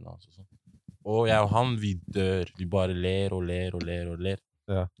foreldrene hans og sånn. Og jeg og han, vi dør. Vi bare ler og ler og ler og ler.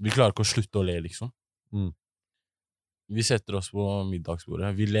 Ja. Vi klarer ikke å slutte å le, liksom. Vi setter oss på middagsbordet.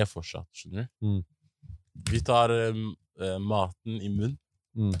 Vi ler fortsatt, skjønner du? Vi tar maten i munn.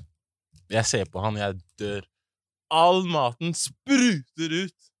 Jeg ser på han, jeg dør. All maten spruter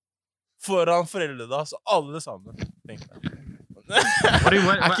ut foran foreldrene da, så alle sammen. Tenk deg.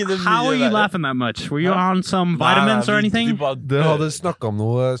 How are you laughing that much? Were you on some vitamins or anything? Dere hadde snakket om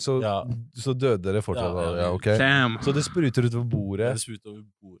noe, så døde dere fortsatt. Ja, okay. Damn. Så det spruter ut over bordet. Det spruter over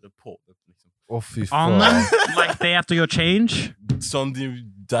bordet på det, liksom. Fy faen. On them? Like they have to go change? Sånn,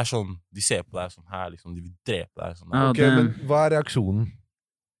 det er sånn, de ser på deg sånn her, liksom. De vil drepe deg sånn her. Ok, men hva er reaksjonen?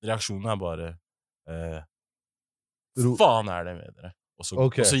 Reaksjonen er bare faen er det med dere? Og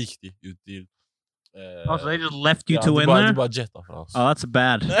så gikk de ut til so they just left you two in there? Oh, that's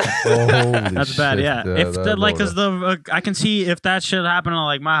bad. That's bad, yeah. If that, like, cause I can see if that shit happened at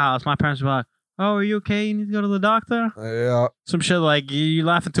like my house, my parents would be like, "Oh, are you okay? You need to go to the doctor." Ja. Some shit like you're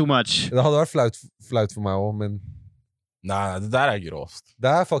laughing too much. Det hadde vært flaut for meg også, men nei, det der er grovt.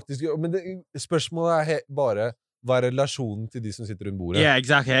 Det er faktisk, men spørsmålet er bare hva er relasjonen til de som sitter rundt bordet? Yeah,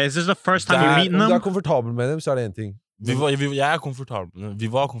 exactly. Is this the first time you're meeting them? Om du er komfortabel med dem, så er det en ting. Jeg er komfortabel. Vi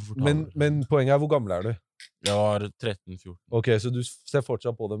var komfortable. Men poenget er, hvor gammel er du? Jeg var 13-14. Ok, så du ser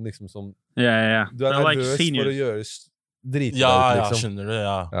fortsatt på dem liksom som Yeah. Du er nervøs for å gjøre drit ja, liksom. Ja, skjønner du,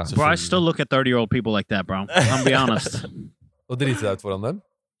 ja. Bro, I still look at 30-year-old people like that, bro. I'll be honest. Og drite deg ut foran dem?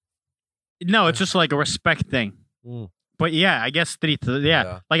 No, it's just like a respect thing. But yeah, I guess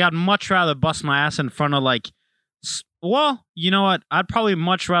like I'd much rather bust my ass in front of like, well, you know what? I'd probably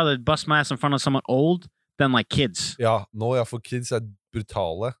much rather bust my ass in front of someone old than like kids. Ja, for kids er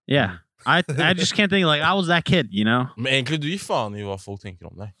brutale. Yeah. I just can't think like I was that kid, you know? Men egentlig du gir faen i hva folk tenker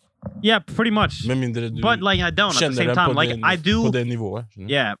om deg. Yeah, pretty much. Med mindre du but like I don't at the same time. Like I do på det nivået.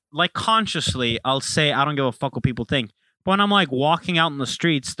 Yeah, like consciously I'll say I don't give a fuck what people think. But when I'm like walking out in the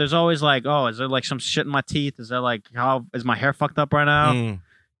streets, there's always like, oh, is there like some shit in my teeth? Is there like, how is my hair fucked up right now?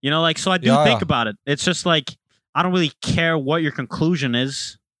 You know, like, so I do think about it. It's just like, I don't really care what your conclusion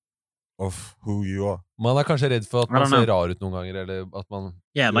is. Of who you are. Man kanskje redd for at man ser rar ut noen ganger, eller at man...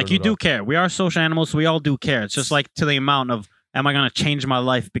 Yeah, like you do care. We are social animals, so we all do care. It's just like to the amount of, am I going to change my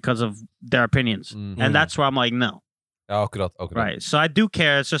life because of their opinions? And that's where I'm like, no. Ja, akkurat. Right, so I do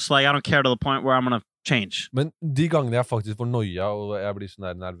care. It's just like, I don't care to the point where I'm going to change. Men de gangene jeg faktisk får noia, og jeg blir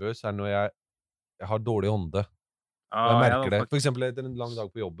sånn nervøs, når jeg har dårlig ånde. Jeg merker det. For eksempel etter en lang dag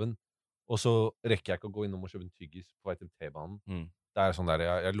på jobben, og så rekker jeg ikke å gå innom og kjøpe en tyggis på vei til T-banen. Det sånn der,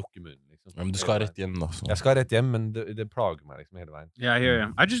 jeg lukker munnen liksom. Men du skal rett hjem da. Så. Jeg skal rett hjem, men det plager meg liksom hele veien. Yeah, I hear you.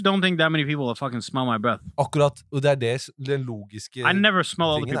 I just don't think that many people will fucking smell my breath. Akkurat, og det det logiske... I never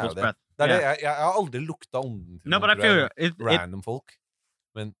smell other people's breath. Jeg har aldri lukta ånden til random folk.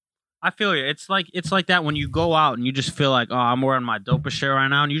 Men I feel you. It's like that when you go out and you just feel like, oh, I'm wearing my dopest shit right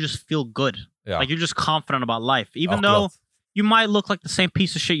now, and you just feel good. Yeah. Like you're just confident about life, even though you might look like the same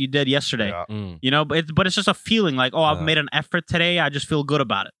piece of shit you did yesterday. Yeah. You know, but it's just a feeling like, oh, I've made an effort today. I just feel good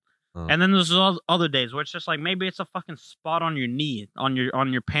about it. And then there's other days where it's just like maybe it's a fucking spot on your knee, on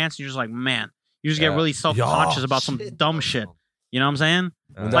your pants. And you're just like, man, you just get really self-conscious about some dumb shit. You know what I'm saying?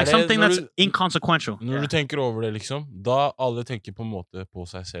 Like something that's inconsequential. Når du tenker over det, liksom, da alle tenker på en måte på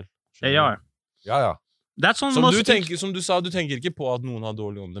seg selv. They are. Ja. That's one som du tenker, som du sa, du tenker ikke på at noen har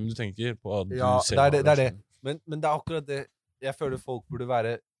dårlig ånde, men du tenker på at du selv har det. Det det. Men det akkurat det. Jeg føler folk burde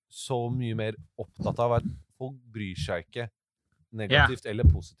være så mye mer opptatt av at folk bryr seg ikke negativt eller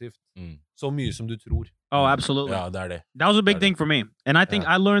positivt. Så mye som du tror. Oh, absolutely. Ja, det. That was a big thing for me. And I think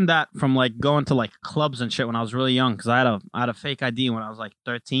I learned that from like going to like clubs and shit when I was really young, because I had a fake ID when I was like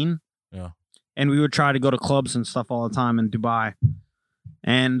 13. Yeah. And we would try to go to clubs and stuff all the time in Dubai.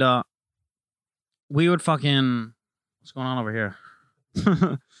 And we would fucking... What's going on over here?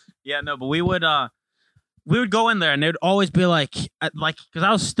 Yeah, no, but we would go in there and they'd always be like, because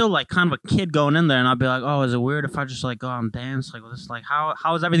I was still like kind of a kid going in there, and I'd be like, oh, is it weird if I just like go out and dance? Like, this, like,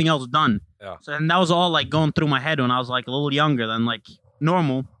 how is everything else done? Yeah. So, and that was all like going through my head when I was like a little younger than like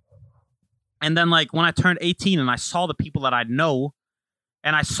normal. And then like when I turned 18 and I saw the people that I'd know,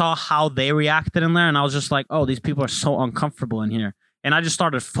 and I saw how they reacted in there, and I was just like, oh, these people are so uncomfortable in here. And I just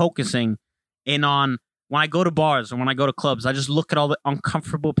started focusing in on, when I go to bars or when I go to clubs, I just look at all the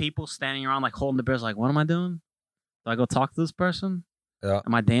uncomfortable people standing around like holding the beers, like, what am I doing? Do I go talk to this person? Yeah.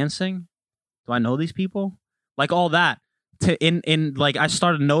 Am I dancing? Do I know these people? Like all that. Like I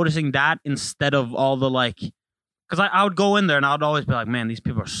started noticing that instead of all the like, because I would go in there and I would always be like, man, these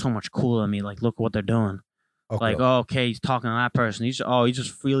people are so much cooler than me. Like, look what they're doing. Okay. Like, oh, okay, he's talking to that person. He's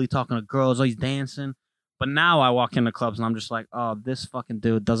just freely talking to girls. Oh, he's dancing. But now I walk into clubs and I'm just like, oh, this fucking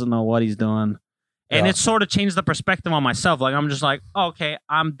dude doesn't know what he's doing. And it sort of changed the perspective on myself. Like, I'm just like, oh, okay,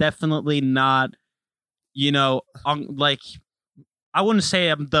 I'm definitely not, you know, like, I wouldn't say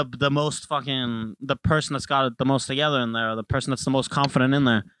I'm the most fucking, the person that's got it the most together in there, or the person that's the most confident in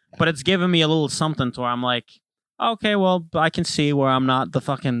there. But it's given me a little something to where I'm like, okay, well, I can see where I'm not the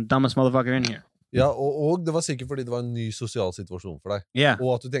fucking dumbest motherfucker in here. Ja, og det var sikkert fordi det var en ny sosial situasjon for deg. Yeah.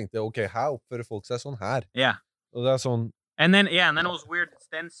 Og at du tenkte, ok, her oppfører folk seg sånn her. Yeah. Og det sånn... And then it was weird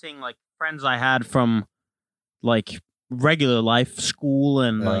then seeing like friends I had from like regular life, school,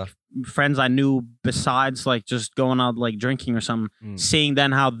 and like friends I knew besides like just going out like drinking or something, seeing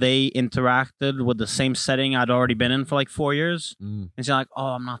then how they interacted with the same setting I'd already been in for like 4 years, and saying like,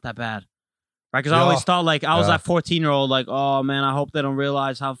 oh, I'm not that bad. Right? Because I always thought like I was that 14-year-old like, oh man, I hope they don't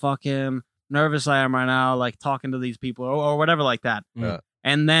realize how fucking nervous I am right now, like talking to these people or whatever like that. Yeah.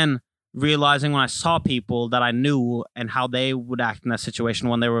 And then realizing when I saw people that I knew and how they would act in that situation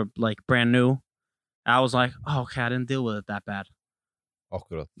when they were like brand new, I was like, oh, okay, I didn't deal with it that bad.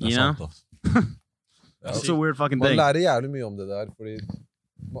 Akkurat. You know? It's a weird fucking thing. Man lærer jævlig mye om det der, fordi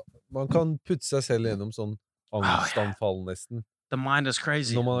man kan putte seg selv gjennom sånn angstanfall nesten. The mind is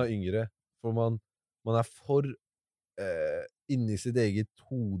crazy. Når man yngre. For man for inni sitt eget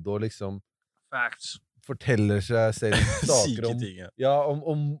hode og liksom Facts. Forteller seg selv saker om, ting,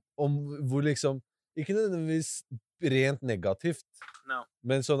 om hvor liksom, ikke nødvendigvis rent negativt,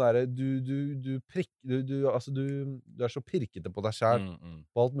 men sånn du er så pirkete på deg selv,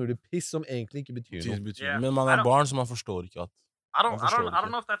 på alt mulig piss som egentlig ikke betyr noe. Yeah. Men man barn, så man forstår ikke at... I don't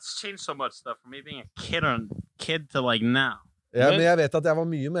know if that's changed so much stuff from me being a kid to like now. Ja, men jeg vet at jeg var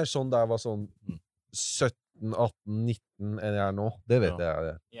mye mer sånn da jeg var sånn 17, 18, 19 enn jeg er nå. Det vet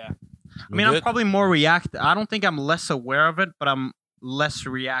jeg. Yeah. I mean, I'm probably more reactive. I don't think I'm less aware of it, but I'm less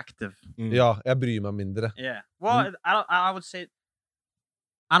reactive. Ja, jeg bryr meg mindre. Yeah. Well, I would say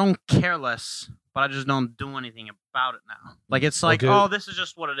I don't care less, but I just don't do anything about it now. Like, it's like, oh, this is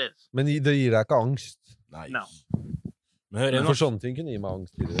just what it is. Men det gir deg ikke angst? Nei. No. Men for sånne ting kunne gi meg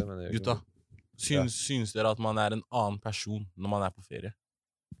angst tidligere. Men gutta, syns dere at man er en annen person når man er på ferie?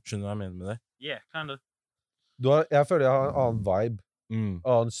 Skjønner du hva jeg mener med det? Yeah, kind of. Jeg føler jeg har en annen vibe.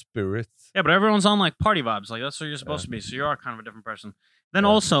 On spirit. Yeah, but everyone's on like party vibes. Like that's what you're supposed to be. So you are kind of a different person. Then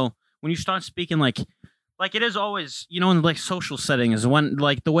also, when you start speaking like it is always, you know, in like social settings, when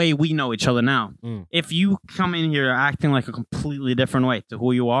like the way we know each other now, if you come in here acting like a completely different way to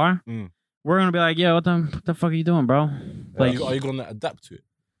who you are, we're gonna be like, yeah, what the fuck are you doing, bro? Like, are you gonna adapt to it?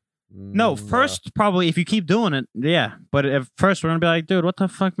 No, first, probably, if you keep doing it, yeah. But if first, we're going to be like, dude, what the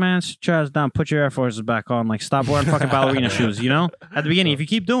fuck, man? Sit your ass down. Put your Air Forces back on. Like, stop wearing fucking ballerina shoes, you know? At the beginning, if you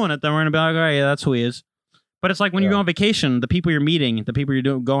keep doing it, then we're going to be like, all right, yeah, that's who he is. But it's like when you go on vacation, the people you're meeting, the people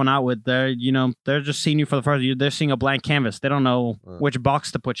you're going out with, they're just seeing you for the first time. They're seeing a blank canvas. They don't know which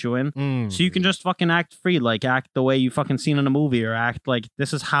box to put you in. So you can just fucking act free, like act the way you fucking seen in a movie, or act like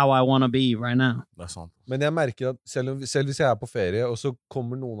this is how I want to be right now. Men jeg merker at selv hvis jeg er på ferie, og så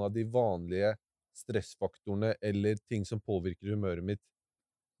kommer noen av de vanlige stressfaktorene eller ting som påvirker humøret mitt,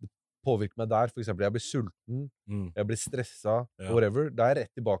 påvirker meg der. For eksempel, jeg blir sulten, jeg blir stresset, whatever. Da er jeg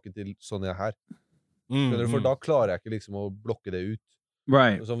rett tilbake til sånn jeg er her. For da klarer jeg ikke liksom å blokke det ut.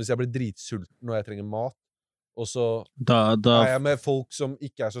 Right. Så hvis jeg blir dritsulten og jeg trenger mat, og så er jeg med folk som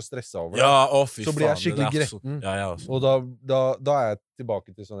ikke er så stresset over det, så blir jeg skikkelig gretten. Og da er jeg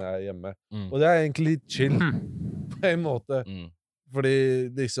tilbake til sånn jeg er hjemme. Og det er egentlig litt chill på en måte. Fordi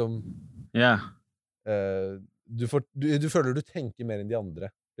liksom du føler du tenker mer enn de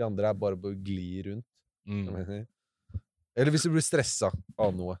andre. De andre er bare å gli rundt. Eller hvis du blir stresset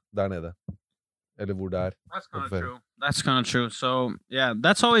av noe der nede. Eller hvor det er. That's kind of true. That's kind of true. So, yeah,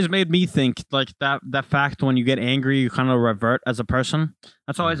 that's always made me think, like, that fact when you get angry, you kind of revert as a person.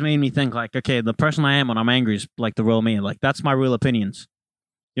 That's always made me think, like, okay, the person I am when I'm angry is, like, the real me. Like, that's my real opinions.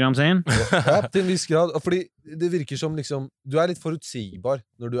 You know what I'm saying? Ja, til en viss grad. Fordi det virker som, liksom, du er litt forutsigbar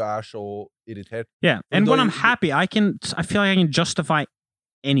når du er så irritert. Yeah, and when I'm happy, I feel like I can justify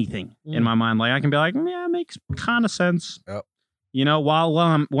anything in my mind. Like, I can be like, yeah, it makes kind of sense. Yeah. You know,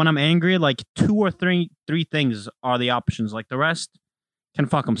 when I'm angry, like 2 or 3 things are the options. Like the rest can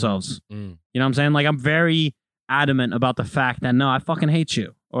fuck themselves. You know what I'm saying? Like I'm very adamant about the fact that no, I fucking hate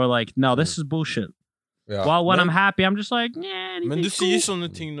you, or like no, this is bullshit. Yeah. While when I'm happy, I'm just like, yeah. Men du sier sånne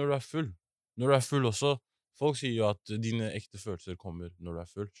ting når du er full. Når du er full også. Folk sier jo at dine ekte følelser kommer når du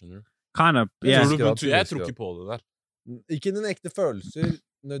er full, skjønner du? Kind of. Yeah. Jeg tror ikke på det der. Ikke den ekte følelser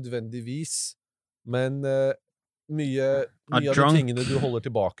nødvendigvis, men mye av de tingene du holder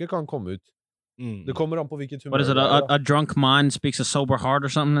tilbake kan komme ut. Det kommer an på hvilket humør. What is it? A drunk mind speaks a sober heart or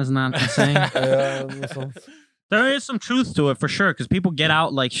something, isn't that saying? There is some truth to it for sure, because people get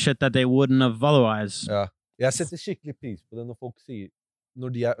out like shit that they wouldn't have otherwise. Ja. Jeg setter skikkelig pris på det når folk sier,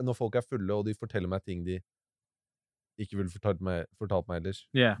 når folk er fulle og de forteller meg ting de ikke ville fortalt meg ellers.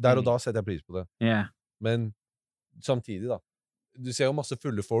 Der og da setter jeg pris på det. Men samtidig da, du ser jo masse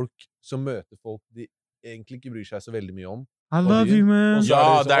fulle folk som møter folk de egentlig ikke bryr seg så veldig mye om. I love you, man.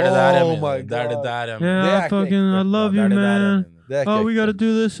 Ja, det er det der jeg mener. Det er det der jeg mener. Yeah, fucking I love you, man. Oh, we gotta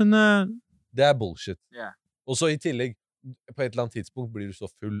do this and that. Det er bullshit. Og så i tillegg, på et eller annet tidspunkt blir du så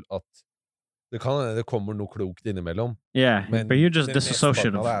full at det kommer noe klokt innimellom. Yeah, but you're just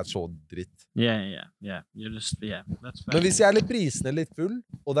disassociative. Det er så dritt. Yeah. You're just, that's fair. Men hvis jeg er litt prisende, litt full,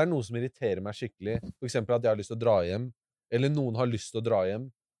 og det er noe som irriterer meg skikkelig, for eksempel at jeg har lyst til å dra hjem, eller noen har lyst til å dra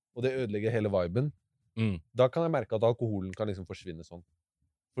hjem, og det ødelegger hele viben, da kan jeg merke at alkoholen kan liksom forsvinne sånn.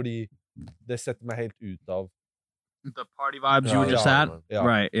 Fordi det setter meg helt ut av the party vibes you were just at? Yeah.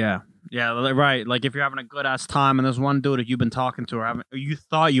 Right, yeah, right. Like if you're having a good ass time and there's one dude that you've been talking to or you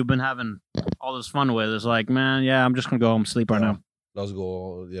thought you've been having all this fun with, it's like, man, yeah, I'm just gonna go home and sleep right now. La oss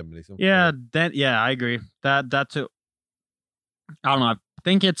gå hjem, liksom. Yeah, I agree. That too. I don't know. I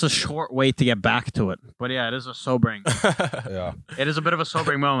think it's a short way to get back to it, but yeah, it is a sobering. It is a bit of a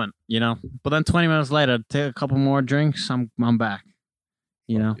sobering moment, you know. But then 20 minutes later, take a couple more drinks, I'm back,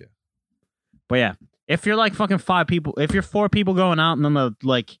 you know. But yeah, if you're like fucking 5 people, if you're 4 people going out and then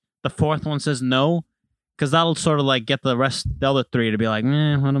the 4th one says no, because that'll sort of like get the other 3 to be like,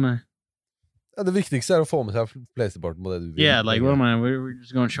 what am I? Ja, det viktigste å få med seg flesteparten på det du vil. Yeah, like what am I? We're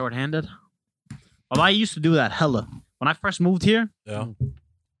just going short-handed. Well, I used to do that hella. When I first moved here,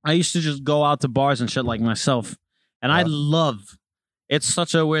 I used to just go out to bars and shit like myself. And I love, it's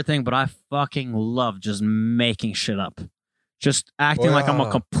such a weird thing, but I fucking love just making shit up. Just acting like I'm a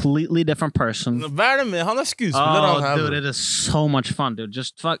completely different person. Oh, dude, it is so much fun, dude.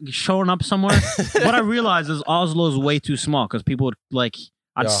 Just showing up somewhere. What I realized is Oslo is way too small because people would like,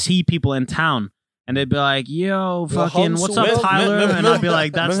 I'd see people in town and they'd be like, "Yo, fucking, what's up, Tyler?" And I'd be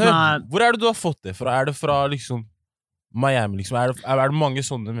like, "That's not." Hvor det du har fått det fra? Det fra liksom Miami, liksom? Det mange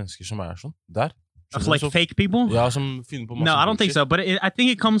sånne mennesker som sånn? Der? Of like fake people? Ja, som finner på masse no, I don't think so. But I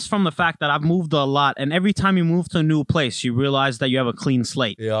think it comes from the fact that I've moved a lot, and every time you move to a new place, you realize that you have a clean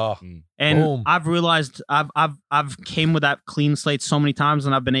slate. Yeah. And boom. I've realized I've came with that clean slate so many times,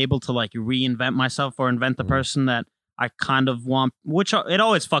 and I've been able to like reinvent myself or invent the person that I kind of want, which it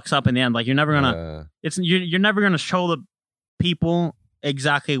always fucks up in the end. Like you're never gonna, you're never gonna show the people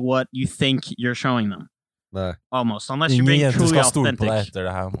exactly what you think you're showing them. Nei. Almost, unless you're being truly authentic.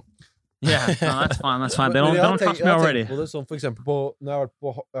 Yeah, no, that's fine. That's fine. They don't trust me already. På det, sånn for eksempel når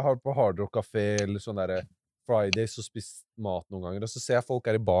jeg har vært på Hard Rock Café eller sånn der Fridays og spist mat noen ganger, og så ser jeg folk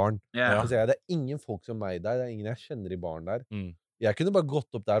i baren. Og så ser jeg, det er ingen folk som meg der, det er ingen jeg kjenner i baren der. Jeg kunne bare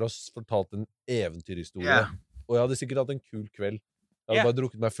gått opp der og fortalt en eventyrhistorie. Og jeg hadde sikkert hatt en kul kveld. Jeg hadde bare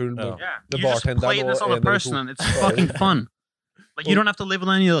drukket meg full med bartenderen og en eller to. It's fucking fun. Like you don't have to live with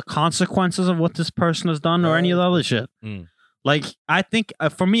any of the consequences of what this person has done or any of the other shit. Like, I think,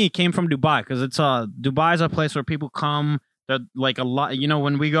 for me, it came from Dubai, because Dubai is a place where people come, they're like a lot, you know,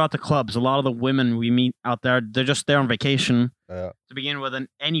 when we go out to clubs, a lot of the women we meet out there, they're just there on vacation to begin with, and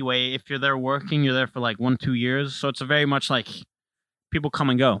anyway, if you're there working, you're there for like 1-2 years, so it's a very much like, people come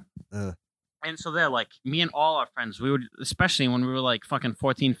and go. And so they're like, me and all our friends, we would, especially when we were like fucking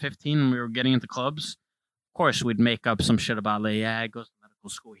 14, 15, and we were getting into clubs, of course, we'd make up some shit about, like, yeah, it goes to medical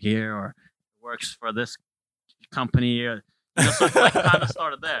school here, or works for this company, or... You know, so it like, kind of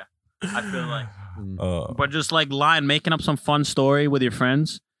started there, I feel like. But just like making up some fun story with your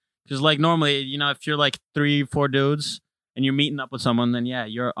friends. Because like normally, you know, if you're like 3-4 dudes and you're meeting up with someone, then yeah,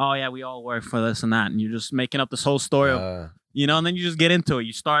 we all work for this and that. And you're just making up this whole story of, you know, and then you just get into it.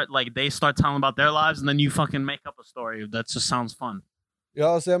 You start like, they start telling about their lives and then you fucking make up a story. That just sounds fun.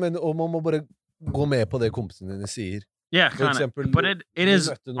 Ja, altså, jeg mener, og man må bare gå med på det kompisene dine sier. Yeah, kind of. But it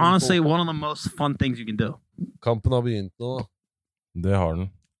is honestly one of the most fun things you can do. Kampen har begynt nå. Det har den.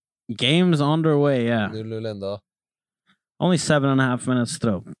 Game's underway, yeah. 0-0 enda. Only 7.5 minutes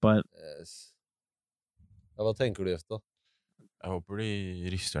through, but... Yes. Ja, hva tenker du, Jefta? Jeg håper de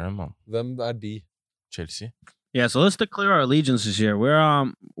rister dem, man. Hvem de? Chelsea. Yeah, so let's declare our allegiances here.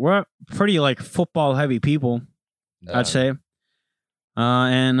 We're pretty like football heavy people, I'd say.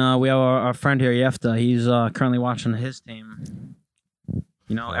 And we have our friend here, Jefta. He's currently watching his team.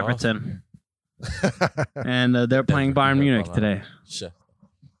 You know, Everton. And they're playing Bayern Munich today. Shit.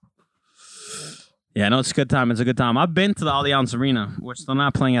 Yeah, no, it's a good time. It's a good time. I've been to the Allianz Arena, which they're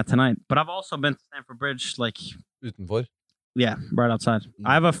not playing at tonight. But I've also been to Stamford Bridge, like... Utenfor? Yeah, right outside.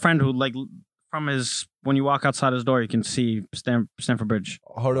 I have a friend who, like, from his... When you walk outside his door, you can see Stamford Bridge.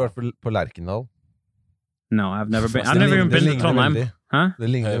 Har du vært på Lerkendal? No, I've never been. I've never even been to Trondheim. Huh? Det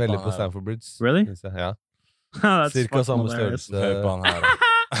ligner veldig på Stamford Bridge. Really? Ja. Cirka samme størrelse.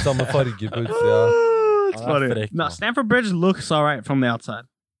 Samme farger på utsida. It's funny. No, Stamford Bridge looks alright from the outside.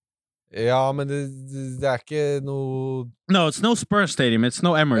 Ja, men det er ikke noe... No, it's no Spurs Stadium. It's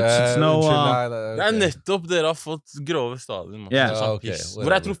no Emirates. It's no... Det er nettopp dere har fått grove stadion. Yeah. Okay.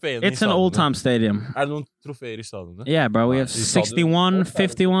 Hvor er trofeene i It's an old-time stadium. Er det noen trofeer i stadionet? Yeah, bro. We have 61,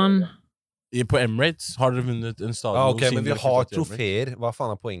 51... På Emirates har dere vunnet en stadion. Ok, men vi har trofeer. Hva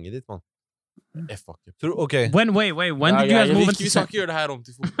faen er poenget ditt, man? Fuck it. Okay. Wait. When did you guys move into... Vi skal ikke gjøre det her om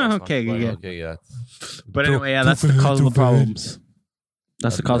til fotball. Okay, greit. But anyway, yeah, that's the cause of the problems.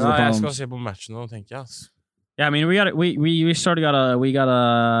 That's the cause of the problems. Jeg skal se på matchen nå, tenker jeg. Yeah, I mean, we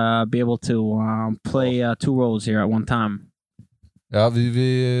gotta be able to play 2 roles here at one time. Ja,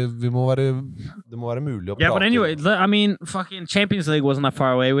 vi må være... Det må være mulig å prate. Yeah, but anyway, I mean, fucking Champions League wasn't that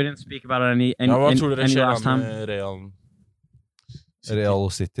far away. We didn't speak about it any last time. Real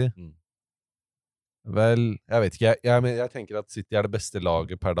City? Vel, jeg vet ikke. Jeg tenker at City er det beste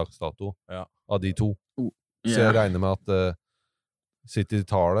laget per dags dato av de to. Så jeg regner med at City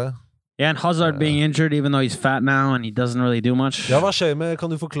tar det. Yeah, and Hazard being injured, even though he's fat now and he doesn't really do much. Ja, hva skjer med... Kan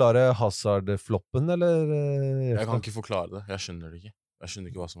du forklare Hazard-floppen, eller? Jeg kan ikke forklare det. Jeg skjønner det ikke. Jeg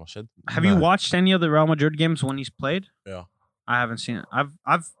skjønner ikke hva som har skjedd. Have you watched any of the Real Madrid games when he's played? Yeah. I haven't seen it.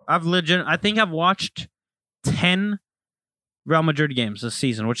 I've legit... I think I've watched 10 Real Madrid games this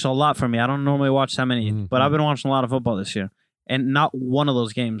season, which is a lot for me. I don't normally watch that many, but I've been watching a lot of football this year. And not one of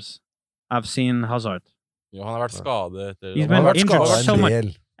those games I've seen Hazard. Ja, han har vært skadet. He's been injured so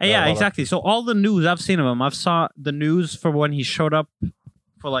much. Yeah, exactly. So all the news I've seen of him, I've saw the news for when he showed up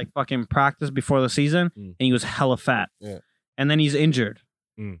for like fucking practice before the season, and he was hella fat. Yeah. And then he's injured.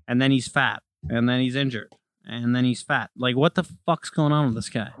 And then he's fat. And then he's injured. And then he's fat. Like, what the fuck's going on with this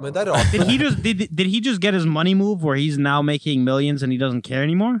guy? Did he just get his money move where he's now making millions and he doesn't care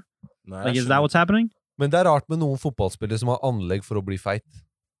anymore? Like, is that what's happening? Men det rart med noen fotballspillere som har anlegg for å bli feit.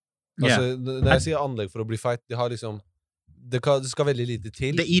 Altså, når jeg sier anlegg for å bli feit, de har liksom det skal veldig lite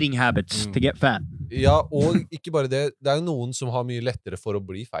til. The eating habits to get fat. Ja, og ikke bare det. Det jo noen som har mye lettere for å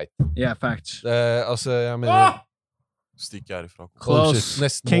bli feit. Yeah, facts. Altså, jeg mener Stikk herifra.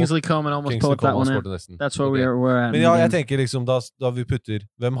 Close. Kingsley Coman almost pulled that one in. That's where we're at. Men ja, jeg tenker liksom, da vi putter,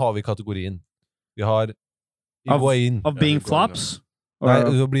 hvem har vi i kategorien? Vi har Higuain. Of being flops? Nei,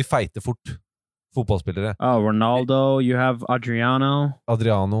 å bli feite fort. Fotballspillere. Oh, Ronaldo, you have Adriano,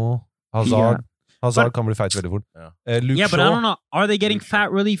 Hazard. Hazard kan bli feit veldig fort. Yeah, but I don't know. Are they getting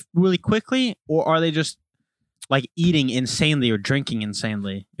fat really, really quickly, or are they just like eating insanely or drinking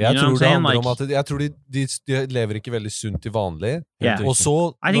insanely? Jeg tror det handler om at jeg tror de lever ikke veldig sunt til vanlig. Og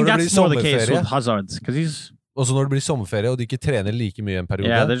så I think that's more the case with Hazard, because he's. Og så når det blir sommerferie og de ikke trener like mye en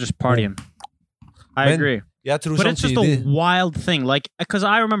periode. Yeah, they're just partying. I agree. But it's just a wild thing, like because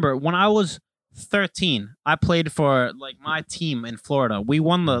I remember when I was 13, I played for like my team in Florida. We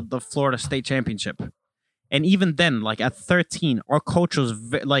won the Florida State Championship. And even then, like at 13, our coach was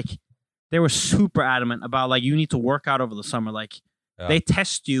like, they were super adamant about like, you need to work out over the summer. Like they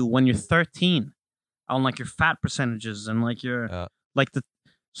test you when you're 13 on like your fat percentages and like your, like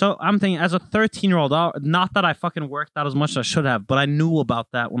so I'm thinking as a 13-year-old, not that I fucking worked out as much as I should have, but I knew about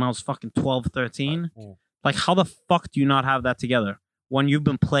that when I was fucking 12, 13. Like how the fuck do you not have that together? When you've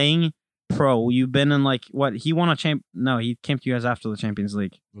been playing pro, you've been in like what he won a no, he came to you guys after the Champions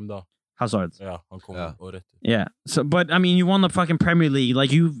League. Hazard. Yeah. So, but I mean, you won the fucking Premier League.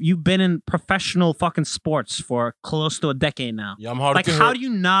 Like you've been in professional fucking sports for close to a decade now. Like how do you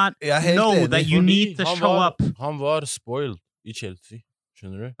not know that you need to show up? Han var spoiled I Chelsea.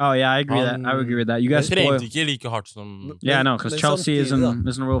 Oh yeah, I agree I would agree with that. You guys spoiled. Yeah, no, because Chelsea isn't a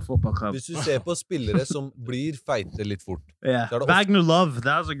real football club. Hvis du ser på spillere som blir feite litt fort. Yeah, Wagner Love,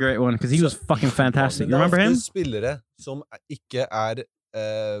 that was a great one because he was fucking fantastic. You remember him? Spillere som ikke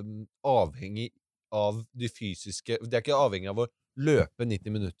avhengig av de fysiske. De ikke avhengig av å løpe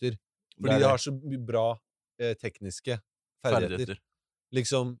 90 minutter, fordi de har så bra tekniske ferdigheter.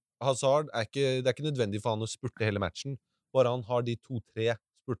 Liksom Hazard det ikke nødvendig for han å spurte hele matchen. Bare han har de 2-3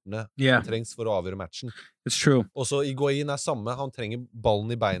 spurtene som trengs for å avgjøre matchen. It's true. Og så Higuain samme. Han trenger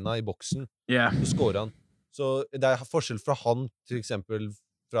ballen I beina I boksen. Så scorer han. Så det forskjell fra han, til eksempel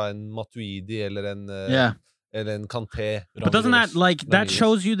fra en Matuidi eller en Kanté. But doesn't that like that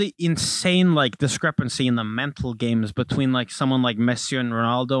shows you the insane like discrepancy in the mental games between like someone like Messi and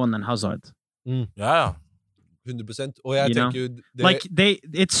Ronaldo and then Hazard? Yeah. 100%. Og jeg tenker jo like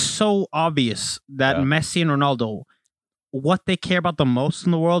it's so obvious that Messi and Ronaldo, what they care about the most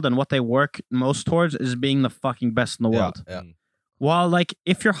in the world and what they work most towards is being the fucking best in the world. While like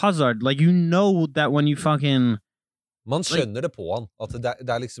if you're Hazard, like you know that when you fucking man skjønner det på han at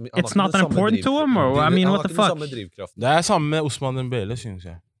det liksom it's not that important to him or I mean what the fuck. Det samme med Ousmane Dembele synes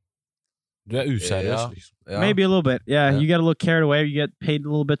jeg. Du useriøs liksom. Maybe a little bit. Yeah, you get a little carried away, you get paid a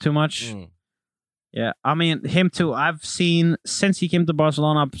little bit too much. Yeah, I mean him too. I've seen since he came to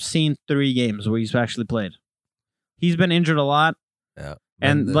Barcelona, I've seen 3 games where he's actually played. He's been injured a lot.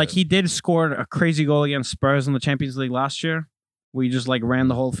 And like he did score a crazy goal against Spurs in the Champions League last year. We just like ran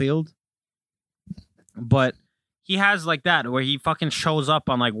the whole field. But he has like that where he fucking shows up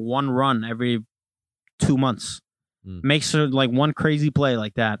on like one run every 2 months. Makes like one crazy play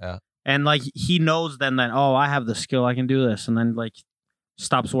like that. And like he knows then that, oh, I have the skill, I can do this. And then like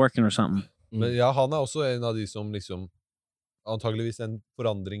stops working or something. Men ja, han også en av de som liksom antageligvis en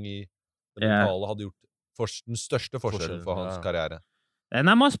forandring I det mentale hadde gjort den største forskjellen for hans karriere. And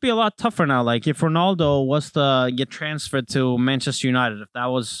that must be a lot tougher now. Like if Ronaldo was to get transferred to Manchester United, if that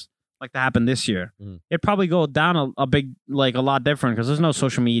was like that happened this year, it'd probably go down a big, like a lot different because there's no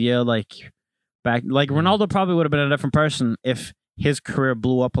social media. Like back, like Ronaldo probably would have been a different person if his career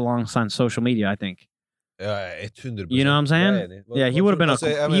blew up alongside social media, I think. Ja, 100%. You know what I'm saying? Yeah, he would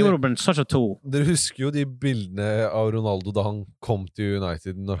have been such a tool. Dere husker jo de bildene av Ronaldo da han kom til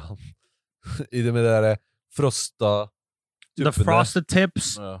United når han I det med det der frosta the frosted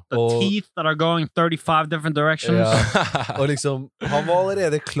tips, the teeth that are going 35 different directions. Og liksom, han var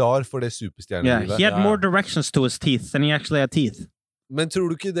allerede klar for det superstjernelivet. Yeah, he had more directions to his teeth than he actually had teeth. Men tror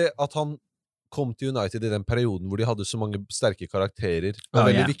du ikke det at han kom til United I den perioden hvor de hadde så mange sterke karakterer, var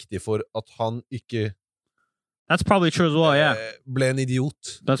veldig viktig for at han ikke That's probably true as well, yeah. Ble en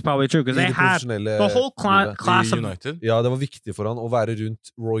idiot. That's probably true, because they had the whole class of United. Ja, det var viktig for han å være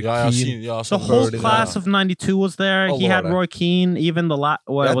rundt Roy Keane. The whole class of 92 was there. He had Roy Keane, even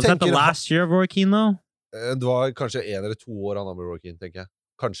was that the last year of Roy Keane, though? Det var kanskje 1 eller 2 år han var med Roy Keane, tenker jeg.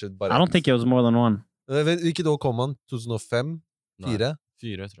 Kanskje bare I don't think it was more than 1. Hvilket år kom han? 2005? 4?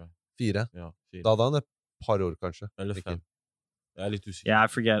 4, tror jeg. 4. Ja, 4. Da hadde han et par år, kanskje. Eller 5. Jeg er litt usikker. Yeah, I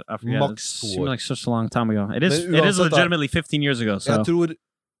forget. Max 2 It seemed år. like such a long time ago. It is Men uansett, legitimately 15 years ago. So Jeg tror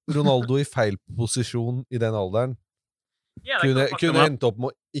Ronaldo i feil posisjon i den alderen yeah, like, fuck him kunne up. endt opp med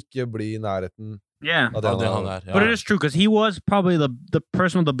å ikke bli i nærheten Yeah. av det Ja, det han han er. er. Ja. But it is true because he was probably the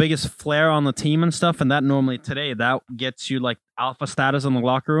person with the biggest flair on the team and stuff, and that normally today that gets you like alpha status in the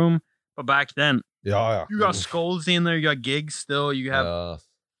locker room. But back then, Ja. you got Scholes in there, you got Giggs still, you have Ja.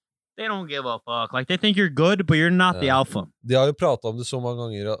 they don't give a fuck. Like they think you're good, but you're not the alpha. De har jo pratet om det så mange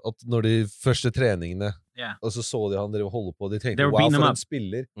ganger at når de første treningene Yeah. og så de han drev og holde på, de They tenkte were wow, beating for him en up.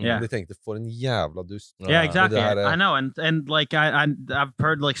 spiller. Yeah. De tenkte for en jævla dust. Yeah, exactly. Og det her, I know, and like I've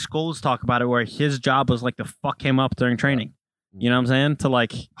heard like Scholes talk about it, where his job was like to fuck him up during training. You know what I'm saying? To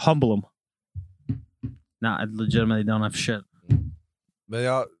like humble him. Nah, I legitimately don't have shit. Men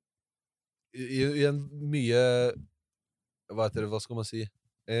ja, i en mye hva skal man si?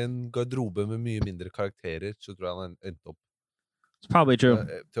 En garderobe med mye mindre karakterer, så tror jeg han endte opp It's probably true.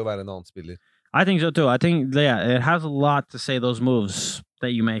 til å være en annen spiller. I think so too. I think it has a lot to say those moves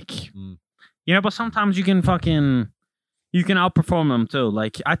that you make. Mm. You know, but sometimes you can outperform them too.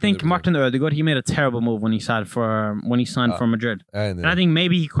 Like I think 100%. Martin Ødegaard, he made a terrible move when he signed for Madrid. Jeg er enig. And I think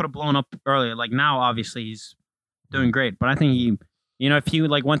maybe he could have blown up earlier. Like now, obviously he's doing great, but I think if he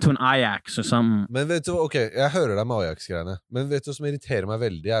like went to an Ajax or something. Men vet du, ok, jeg hører deg med Ajax-greiene, men vet du hva som irriterer meg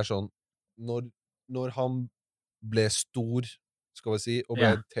veldig, er sånn, når han ble stor, skal vi si, og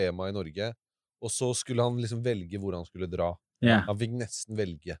ble et tema i Norge, og så skulle han liksom velge hvor han skulle dra. Yeah. Han fikk nesten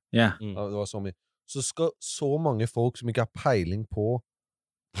velge. Yeah. Det var så mye. Så skal så mange folk som ikke har peiling på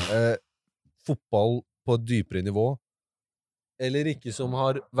fotball på et dypere nivå, eller ikke som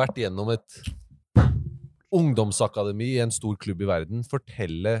har vært gjennom et ungdomsakademi i en stor klubb i verden,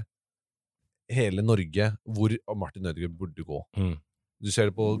 fortelle hele Norge hvor Martin Ødegaard burde gå. Du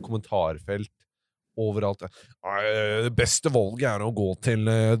ser det på kommentarfelt overalt. Det beste valget er å gå til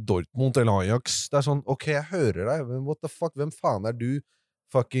Dortmund eller Ajax. Det er sånn, ok, jeg hører deg, men what the fuck, hvem faen er du?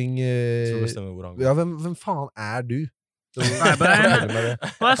 Fucking ja, hvem faen er du? Right,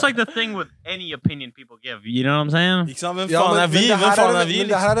 well, that's like the thing with any opinion people give. You know what I'm saying? Ikke sant? Hvem faen er vi? Hvem faen er vi? Men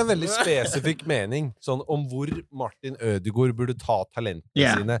det her er en veldig spesifikk mening, sånn om hvor Martin Ødegaard burde ta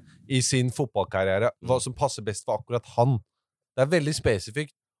talentene sine i sin fotballkarriere, hva som passer best for akkurat han. Det er veldig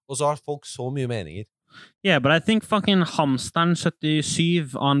spesifikt, og så har folk så mye meninger. Yeah, but I think fucking Hamstern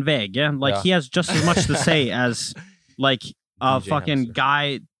 77 on VG, like he has just as much to say as like a fucking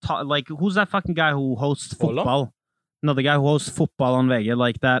guy, like who's that fucking guy who hosts football? No, the guy who hosts football on VG,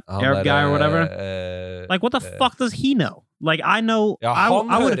 like that Arab guy or whatever. Like, what the fuck does he know? Like, I know. Ja, han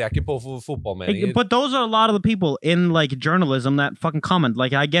hører jeg ikke på fotballmeninger. But those are a lot of the people in like journalism that fucking comment.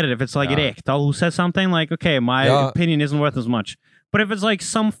 Like, I get it if it's like Ekdal who says something like, okay, my opinion isn't worth as much. But if it's like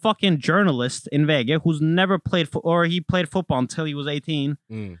some fucking journalist in Vega who's never played or he played football until he was 18,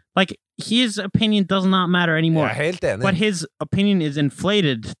 like his opinion does not matter anymore. Jeg er helt enig. But his opinion is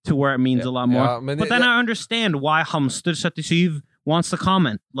inflated to where it means a lot more. Ja, men but then I understand why Hamster 77 wants to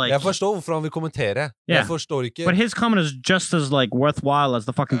comment. Like, jeg forstår hvorfor han vil kommentere. Jeg forstår ikke. But his comment is just as like worthwhile as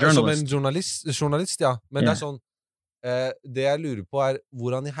the fucking journalist. Som en journalist, ja. Men det er sånn, det jeg lurer på er,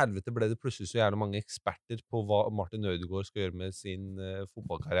 hvordan i helvete ble det plutselig så gjerne mange eksperter på hva Martin Ødegaard skal gjøre med sin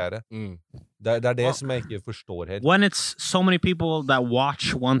fotballkarriere? Det er det som jeg ikke forstår helt. When it's so many people that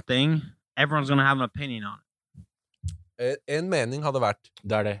watch one thing, everyone's gonna have an opinion on it. En mening hadde vært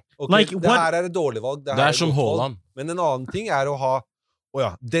det er det. Okay, like, det her er et dårlig valg. Det er som Haaland. Men en annen ting er å ha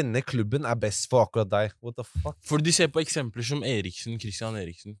denne klubben er best for akkurat deg. What the fuck? For de ser på eksempler som Christian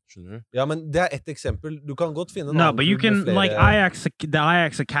Eriksen, skjønner du? Ja, men det er ett eksempel. Du kan godt finne en annen but you can, like, the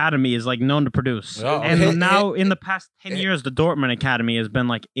Ajax Academy is like known to produce. Yeah. And now, in the past 10 years, the Dortmund Academy has been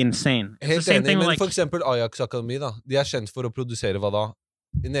like insane. Helt enig, men for eksempel Ajax Akademi da, de er kjent for å produsere hva da?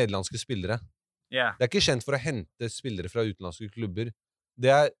 Nederlandske spillere. Yeah. Det er ikke kjent for å hente spillere fra utenlandske klubber.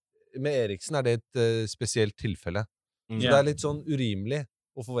 Det er, med Eriksen er det et spesielt tilfelle. Så det er litt sånn urimelig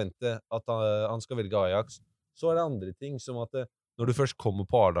å forvente at han skal velge Ajax. Så er det andre ting, som at når du først kommer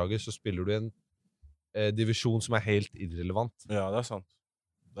på A-laget, så spiller du en divisjon som er helt irrelevant. Ja, det er sant.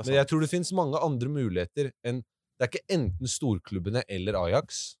 Men jeg tror det finnes mange andre muligheter enn, det er ikke enten storklubbene eller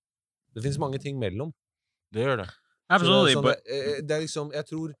Ajax. Det finnes mange ting mellom. Det gjør det. Absolutely, sånn, det er liksom,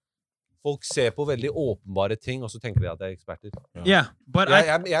 jeg tror folk ser på veldig åpenbare ting, og så tenker de at de er eksperter. Yeah, but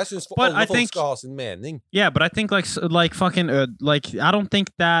jeg synes for alle folk skal ha sin mening. Yeah, but I think like fucking like I don't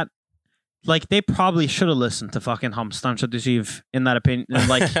think that like they probably should have listened to fucking Hamstan Shadushiv in that opinion.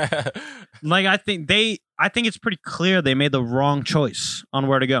 Like, like I think it's pretty clear they made the wrong choice on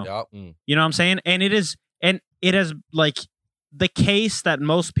where to go. Ja. You know what I'm saying? And it has like the case that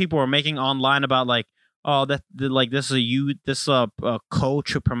most people are making online about like, oh, like this is a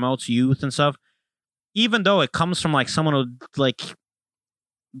coach who promotes youth and stuff. Even though it comes from like someone who like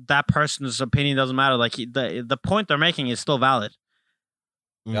that person's opinion doesn't matter. Like the point they're making is still valid.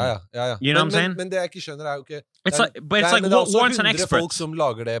 Ja. You know what I'm saying? Men det jeg ikke skjønner er jo ikke It's like warrants an expert. Folk som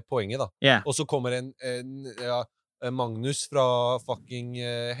lager det poenget da. Yeah. Og så kommer Magnus fra fucking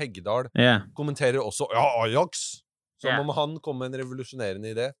Heggedal kommenterer også, Ajax. Som om han kom med en revolusjonerende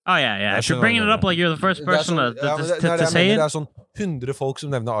idé. Oh yeah. If you're bringing it up like you're the first person to say it. Det er sånn 100 folk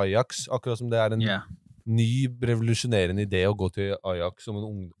som nevner Ajax, akkurat som det er en ny revolusjonerende idé å gå til Ajax som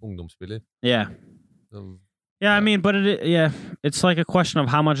en ungdomsspiller. Yeah, I mean, but it's like a question of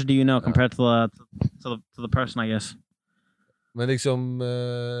how much do you know compared to the person, I guess. Men liksom,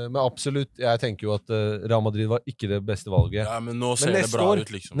 men absolutt, jeg tenker jo at Real Madrid var ikke det beste valget. Ja, men nå ser det bra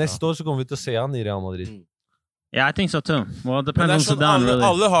ut, liksom. Neste år så kommer vi til å se han i Real Madrid. Yeah, I think so too. Well, it depends on Zidane, really.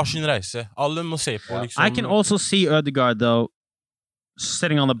 Alle har sin reise. Alle må se på, liksom. I can also see Ødegaard, though,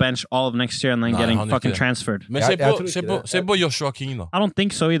 sitting on the bench all of next year and then getting fucking transferred. Men se på Joshua King, da. I don't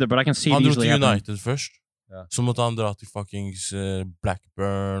think so either, but I can see it easily happening. Han dro til United først. Så måtte han dra til fuckings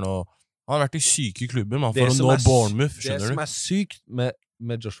Blackburn, og han har vært i syke klubber, man, for å nå Bournemouth, skjønner du? Det som er sykt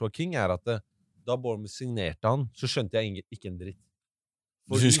med Joshua King er at da Bournemouth signerte han, så skjønte jeg ikke en dritt.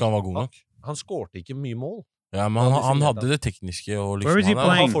 Du synes ikke han var god nok? Han skårte ikke mye mål. Ja, men han hadde det tekniske, og liksom, han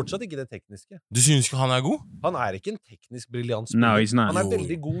har fortsatt ikke det tekniske. Du synes ikke han er god? Han er ikke en teknisk briljant spiller. No, he's not. Han er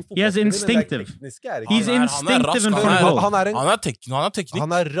veldig god fotballspiller. He has instinctive. He's instinctive in football. Han er teknikk.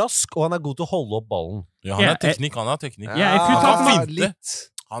 Han er rask, og han er god til å holde opp ballen. Ja, han er teknikk. Yeah, if you talk about litt.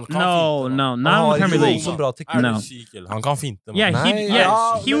 No, not in Premier League. Han kan finte.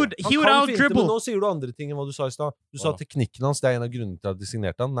 He would out-dribble. Nå sier du andre ting enn hva du sa i sted. Du sa teknikken hans, det er en av grunnene til at de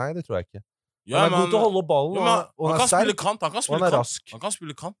signerte han. Nei, det tror jeg ikke. Han er god til å holde opp ballen, og han er sterk, og han er rask. Han kan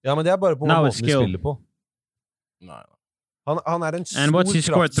spille kant. Ja, men det er bare på måten de spiller på. Han er en stor And what's he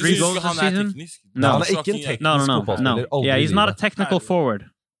scored 3 goals this season? No, han er ikke en teknisk fotballspiller. Yeah, he's not a technical forward.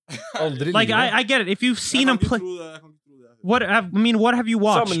 Aldri like I get it. If you've seen him play, what have you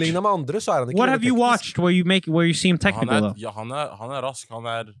watched? Sammenlignet med andre, så er han ikke. What have you watched where you see him technical though? Ja, han er rask. Han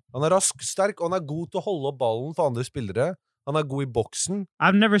er rask, sterk, og han er god til å holde opp ballen for andre spillere. Han er god i boksen.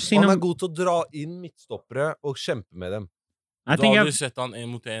 I've never seen han er god til å dra inn midtstoppere og kjempe med dem. Da har du sett han 1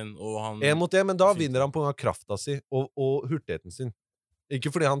 mot 1, og han... 1 mot 1, men da vinner han på grunn av krafta si og hurtigheten sin. Ikke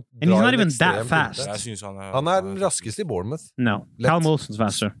fordi han and he's not even that fast. Han er den raskeste i Bournemouth. No, Callum Wilson's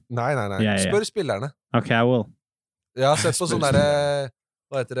faster. Nei. Yeah. Spør spillerne. Okay, I will. Jeg har sett på sånne der...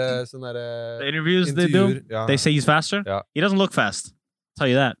 Hva heter det? Sånne der... The interviews they do? Yeah. They say he's faster? Yeah. He doesn't look fast. I'll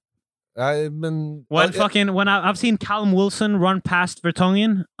tell you that. Men when I've seen Callum Wilson run past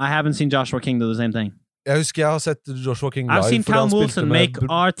Vertonghen, I haven't seen Joshua King do the same thing. Jeg husker jeg har sett Joshua King live. I've seen Callum Wilson make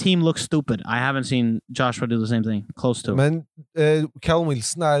our team look stupid. I haven't seen Joshua do the same thing. Close to. Men Callum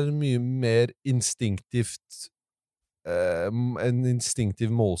Wilson er mye mer instinktivt en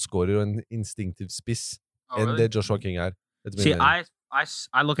instinktiv målskårer og en instinktiv spiss enn det Joshua King er. See,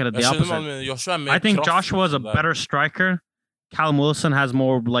 I look at it the opposite. I think Joshua is a better striker. Callum Wilson has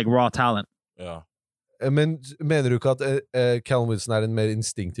more like raw talent. Ja. Men mener du ikke at Callum Wilson er en mer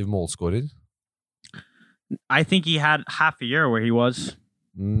instinktiv målskårer? I think he had half a year where he was,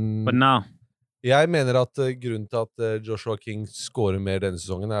 but no. Jeg mener at grunnen til at Joshua King skårer mer denne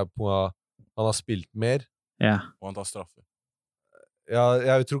sesongen er på at han har spilt mer. Ja. Og han tar straffer. Ja,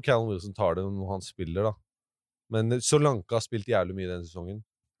 jeg tror Callum Wilson tar det når han spiller da. Men Solanke har spilt jævlig mye denne sesongen.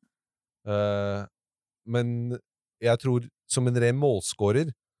 Men jeg tror som en ren målskårer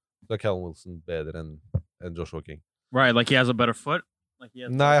så er Callum Wilson bedre enn Joshua King. Right, like he has a better foot? Like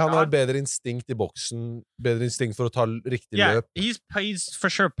Nei, han har bedre instinkt i boksen, bedre instinkt for å ta riktig løp. Yeah, he's for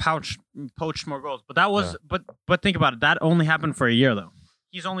sure poached more goals, but that was but think about it, that only happened for a year though.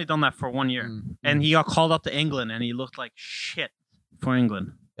 He's only done that for 1 year. And he got called up to England and he looked like shit for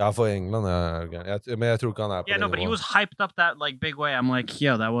England. Ja, for England, men jeg tror ikke han er på det. Yeah, no, but he was hyped up that like big way. I'm like,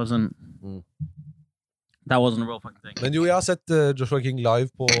 yo, that wasn't a real fucking thing. Men jo, jeg har sett Joshua King live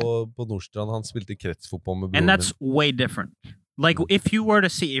på Nordstrand. Han spilte kretsfotball med broren. And that's way different. Like, if we were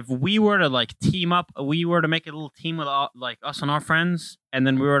to like team up, we were to make a little team with like us and our friends, and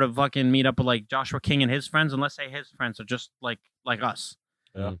then we were to fucking meet up with like Joshua King and his friends, and let's say his friends are just like us.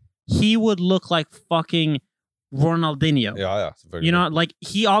 Yeah. He would look like fucking Ronaldinho. Yeah. You know, like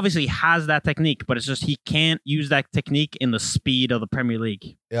he obviously has that technique, but it's just he can't use that technique in the speed of the Premier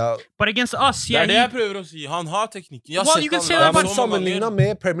League. Yeah. But against us, yeah. Det jeg prøver å si. Han har teknikk. Well, you can say that about sammenlignet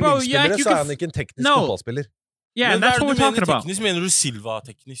med Premier League-spillere, så er han ikke en teknisk fotballspiller. Yeah, that's what we're talking about. Teknisk, mener du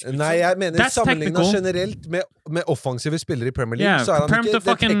Silva-teknisk? Liksom? Nei, jeg mener sammenlignet generelt med offensive spillere I Premier League, så han ikke, det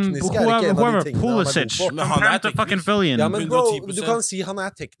tekniske ikke en av de tingene han god på. Men han teknisk. Ja, men bro, du kan si han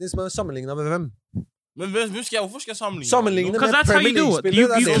teknisk, men sammenlignet med hvem? Men hvorfor skal jeg sammenligne? Med Premier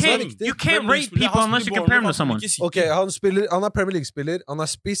League-spillere, you can't rate people unless you compare them to someone. Ok, han Premier League-spiller, han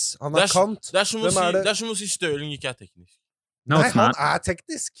spiss, han kant. Det som å si Sterling ikke teknisk. Nei, han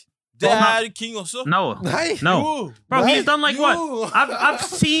teknisk. Det King også. No. Bro, he's done like what? I've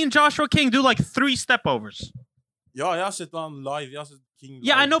seen Joshua King do like 3 step-overs. Ja, jeg har sett han live. Jeg har sett King live.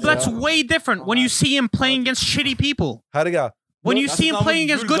 Yeah, I know, but that's way different when you see him playing against shitty people. Herregud. When you see him playing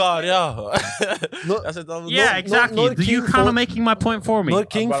against good... Yeah, exactly. You're kind of making my point for me. Når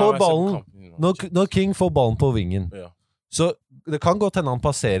King får ballen på vingen, så det kan godt hende han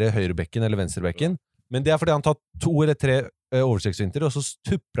passerer høyrebekken eller venstrebekken, men det fordi han tar 2 eller 3 oversiktsvinter, og så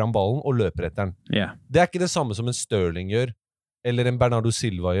tupper han ballen og løper etter den. Yeah. Det ikke det samme som en Sterling gjør, eller en Bernardo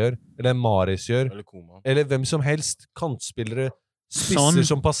Silva gjør, eller en Mahrez gjør, eller hvem som helst kantspillere, spisser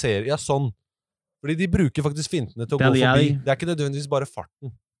som passerer. Ja, sånn. Fordi de bruker faktisk fintene til å gå forbi. Det ikke nødvendigvis bare farten.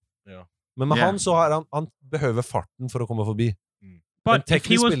 Men med han så har han behøver farten for å komme forbi. But if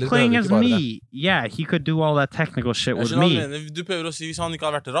he was playing as me, yeah, he could do all that technical shit with me. Du prøver å si, hvis han ikke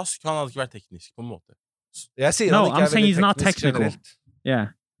hadde vært rask, han hadde ikke vært teknisk på en måte. No, I'm saying he's not technical.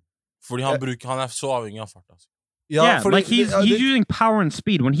 Yeah. Fordi han så avhengig av fart. Altså. Yeah, like he's using power and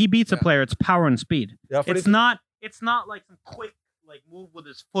speed. When he beats a player, it's power and speed. It's not like some quick like move with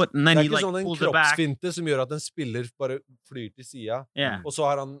his foot and then he like pulls it back. Det ikke sånn en kroppsfinte som gjør at en spiller bare flyr til siden, og så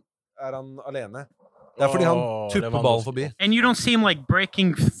er han alene. Det fordi han tupper ballen forbi. And you don't see him like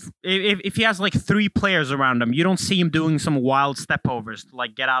breaking if he has like 3 players around him, you don't see him doing some wild step-overs to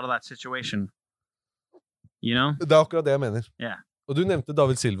like get out of that situation. You know? Det akkurat det jeg mener. Yeah. Og du nevnte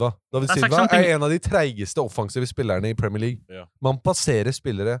David Silva. David Silva en av de treigeste offensive spillerne I Premier League. Man passerer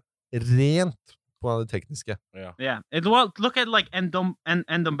spillere rent på det tekniske. Yeah. Well, look at like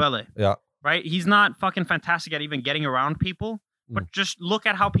Ndombele. Yeah. Right? He's not fucking fantastic at even getting around people, but just look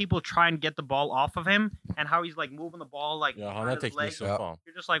at how people try and get the ball off of him and how he's like moving the ball like han his legs.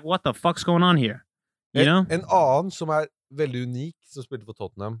 You're just like, what the fuck's going on here? You know? En annen som veldig unik, som spilte for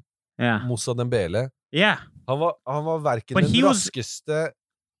Tottenham, Moussa Dembele. Yeah. Han var hverken den raskeste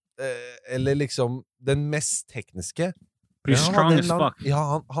eller liksom den mest tekniske. But he's strong as fuck.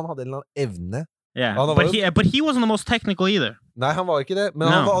 Ja, han hadde en eller annen evne. Yeah, but he wasn't the most technical either. Nei, han var ikke det, men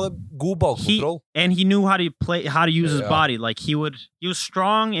han hadde god ballkontroll. And he knew how to use his body. Like he was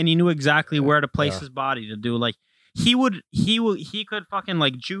strong and he knew exactly where to place his body to do like he could fucking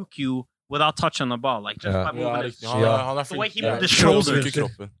like juke you without touching the ball, like just by moving his the way he moved his shoulders.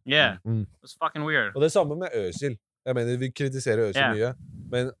 Yeah, it was fucking weird. Og det samme med Özil. Jeg mener, vi kritiserer Özil mye,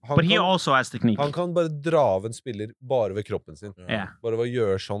 men but he also has technique. Han kan bare dra av en spiller bare ved kroppen sin. Bare ved å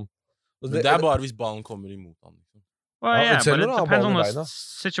gjøre sånn. Det bare hvis ballen kommer imot han. Well, yeah, but it depends on the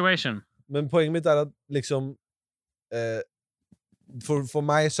situation. Men poenget mitt at liksom for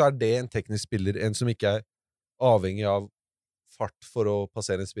meg så det en teknisk spiller, en som ikke avhengig av fart for å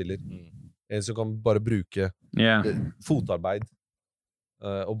passere en spiller. En som kan bare bruke fotarbeid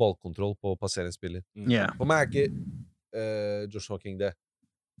og ballkontroll på å passere en spiller. For meg ikke Joshua King det.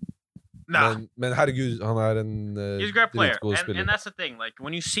 Men herregud, han en he's a great player. And that's the thing, like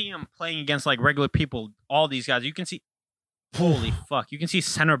when you see him playing against like regular people, all these guys, you can see holy fuck, you can see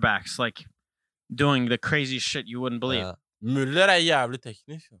center backs like doing the crazy shit you wouldn't believe. Müller jævlig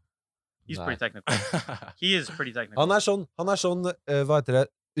teknisk. He's pretty technical. He is pretty technical. Han sånn, hva heter det?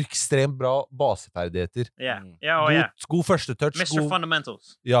 Ekstremt bra baseferdigheter. God første touch. Mr.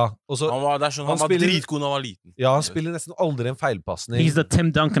 Fundamentals. Ja, og så han var dritgod når han var liten. Ja, han spiller nesten aldri en feilpassning. He's the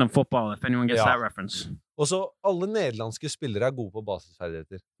Tim Duncan of football, if anyone gets that reference. Og så alle nederlandske spillere gode på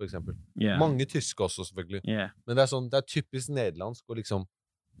basisferdigheter, for eksempel. Mange tyske også, selvfølgelig. Men det sånn, det typisk nederlandsk, og liksom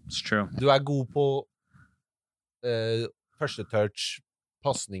It's true. Du god på første touch,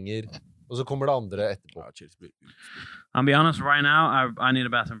 passninger, og så kommer det andre etterpå. I'll be honest, right now, I need a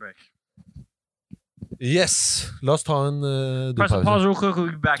bathroom break. Yes! La oss ta en pause real quick,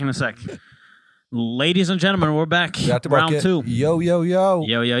 we'll be back in a sec. Ladies and gentlemen, we're back. Round 2. Yo.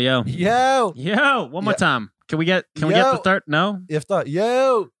 One more time. Can we get the third? No?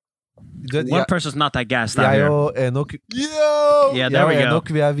 Yo! One person's not that gassed out here. Enoch. Yo! Yeah, there we go.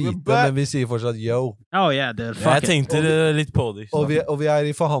 Enoch, vi hvite, men vi sier fortsatt yo. Oh yeah, dude. Fuck jeg tenkte litt på det. Og vi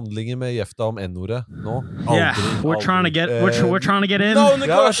I forhandlinger med Jefta om N-ordet nå. Yeah, we're trying to get in. No,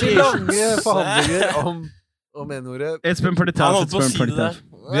 forhandlinger om N-ordet. It's been pretty tough.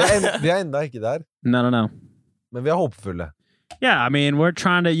 Vi enda ikke der. No. Men vi håpefulle. Yeah, I mean, we're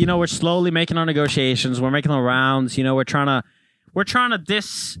trying to, we're slowly making our negotiations. We're making the rounds. We're trying to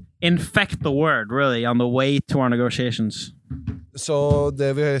disinfect the word, really, on the way to our negotiations. Så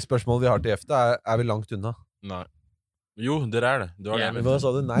spørsmålet vi har til EFTA er vi langt unna? Nei. Jo, dere det. Det var det jeg mente. Hva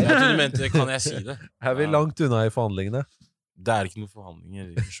sa du? Nei? Jeg trodde du mente, kan jeg si det? Er vi langt unna I forhandlingene? Det ikke noen forhandlinger.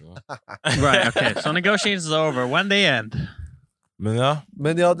 Right, okay. So negotiations is over. When they end? Men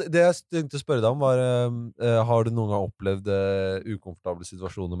ja, det jeg tenkte å spørre deg om var har du noen gang opplevd ukomfortable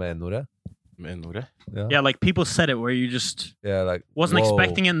situasjoner med N-ordet? Med N-ordet? Yeah, like people said it where you just wasn't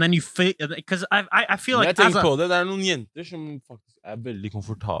expecting it and then you feel because I feel like jeg tenker på det noen jenter som faktisk veldig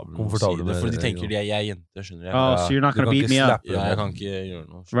komfortable med å si det, for de tenker de jenter, skjønner jeg. Oh, so you're not gonna beat me up? Ja, jeg kan ikke gjøre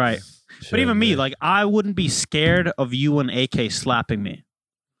noe. Right. But even me, like I wouldn't be scared of you and AK slapping me.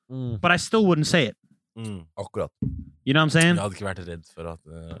 But I still wouldn't say it. Akkurat. You know what I'm saying? Jeg hadde ikke vært redd for at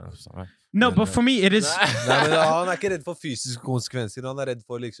No, but for me it is Nei, men han ikke redd for fysiske konsekvenser. Han redd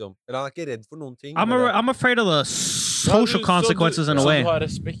for liksom Eller han ikke redd for noen ting. I'm afraid of the social consequences in a way. Så du har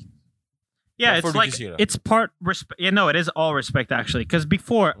respekt. Yeah, it's like it's part respect. Yeah, no, it is all respect actually. Because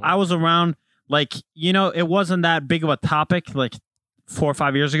before I was around, like it wasn't that big of a topic like 4 or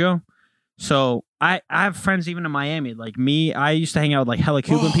 5 years ago. So I have friends even in Miami. Like me, I used to hang out with like hella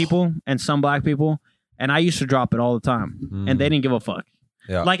Cuban people and some black people. And I used to drop it all the time. And they didn't give a fuck.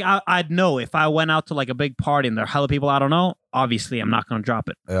 Yeah. Like, I'd know if I went out to, like, a big party and there are hella people I don't know, obviously I'm not going to drop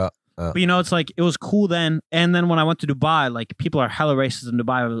it. Yeah. But, it's like, it was cool then. And then when I went to Dubai, like, people are hella racist in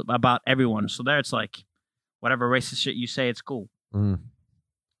Dubai about everyone. So there it's like, whatever racist shit you say, it's cool.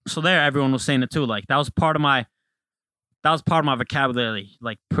 So there, everyone was saying it too. Like, that was part of my vocabulary,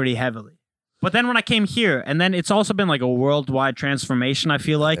 like, pretty heavily. But then when I came here, and then it's also been like a worldwide transformation, I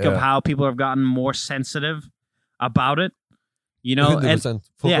feel like, of how people have gotten more sensitive about it. 100%.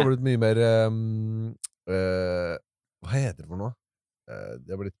 Folk har blitt mye mer hva heter det for noe? De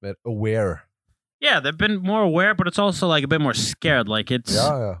har blitt mer aware. Yeah, they've been more aware, but it's also like a bit more scared. Like it's,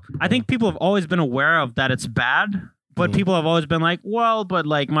 I think people have always been aware of that it's bad, but people have always been like, well, but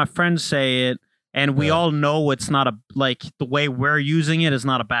like my friends say it, and we all know it's not like the way we're using it is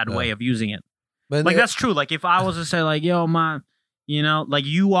not a bad way of using it. But like, that's true. Like, if I was to say, like, yo, man, like,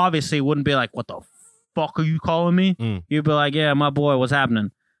 you obviously wouldn't be like, what the fuck are you calling me? You'd be like, yeah, my boy, what's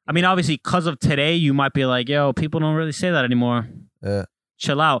happening? I mean, obviously, because of today, you might be like, yo, people don't really say that anymore.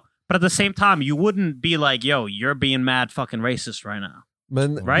 Chill out. But at the same time, you wouldn't be like, yo, you're being mad fucking racist right now.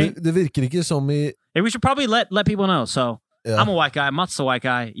 Men right? det virker ikke som I... Hey, we should probably let people know. So, I'm a white guy. Matt's a white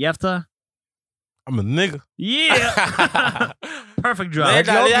guy. Jefta? I'm a nigga. Yeah! Perfect job.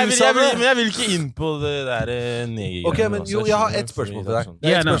 Men jeg vil ikke inn på det der neger. Ok, men jo, jeg har et spørsmål til deg.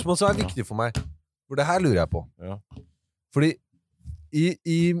 Det et spørsmål som viktig for meg. For det her lurer jeg på. Fordi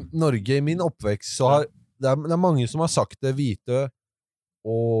I Norge, I min oppvekst, så har det mange som har sagt det, hvite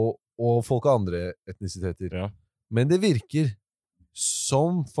og folk av andre etnisiteter. Men det virker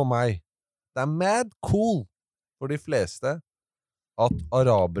som for meg, det mad cool for de fleste at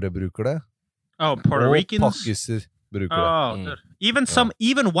arabere bruker det. Oh, Puerto Ricans? Og pakiser bruker det.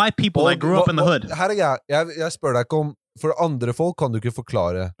 Even white people that grew up in the hood. Her jeg spør deg ikke om, for andre folk kan du ikke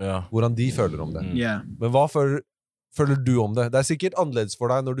forklare hvordan de føler om det. Men hva føler du om det? Det sikkert annerledes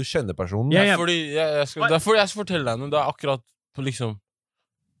for deg når du kjenner personen. Fordi jeg skal fortelle deg noe. Det akkurat på liksom,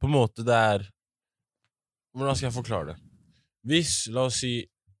 på en måte det hvordan skal jeg forklare det? Hvis, la oss si,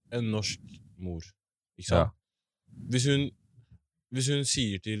 en norsk mor, ikke sant? Hvis hun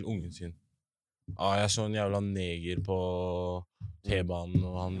sier til ungen sin, jeg så en jævla neger på T-banen,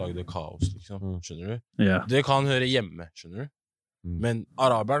 og han lagde kaos, liksom. Skjønner du? Det kan høre hjemme, skjønner du? Men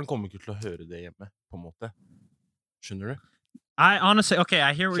araberen kommer ikke til å høre det hjemme, på en måte. Skjønner du? I honestly, okay,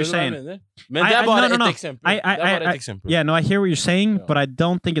 I hear what you're saying. Men det bare et eksempel. Yeah, no, I hear what you're saying, but I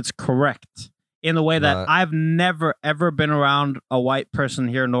don't think it's correct in the way that I've never, ever been around a white person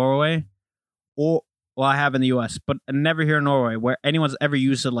here in Norway, or well, I have in the US, but never here in Norway, where anyone's ever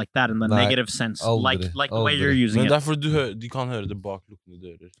used it like that in the negative sense, like the way you're using it. Men derfor de kan høre det bak lukkede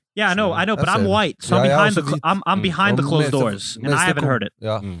dører. Yeah, I know, but I'm white, so I'm behind the closed doors, and I haven't heard it.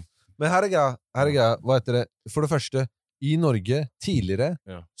 Men herregud, hva heter det? For det første, I Norge, tidligere,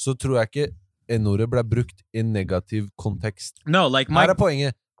 så tror jeg ikke N-ordet ble brukt I negativ kontekst. No, like her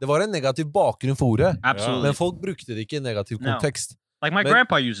poenget. Det var en negativ bakgrunn for ordet, men folk brukte det ikke I negativ kontekst. Like my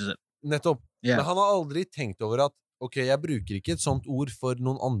grandpa uses it. Nettopp. Men han har aldri tenkt over at ok, jeg bruker ikke et sånt ord for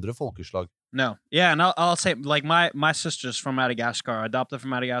noen andre folkeslag. No. Yeah, and I'll say, like, my sister's from Madagascar, adopted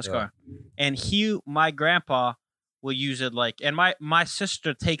from Madagascar. And my grandpa will use it like, and my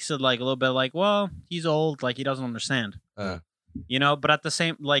sister takes it like a little bit like, well, he's old, like he doesn't understand. You know, but at the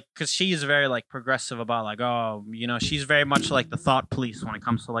same, like, because she's very, like, progressive about, like, oh, you know, she's very much like the thought police when it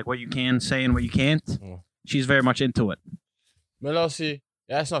comes to, like, what you can say and what you can't. She's very much into it. Men la oss si,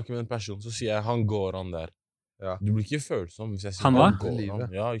 jeg snakker med en person, så sier jeg, han går an der. Ja. Du blir ikke følsom hvis jeg sier Han hva? går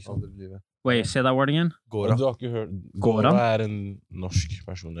an. Ja, ikke sant? Wait, say that word again? Gora. Du har ikke hørt, Gora en norsk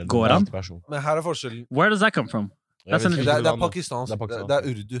person. Gora? Men her forskjellen. Where does that come from? Det pakistansk. Det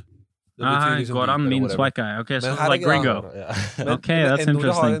urdu. Liksom Goran means white guy. Okay, so like gringo. Okay, that's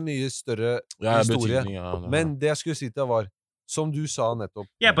interesting. Har en mye større historie. Men det jeg skulle si til var, som du sa nettopp,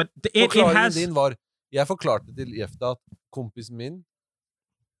 yeah, but forklaringen din var, jeg forklarte til Jefta at kompisen min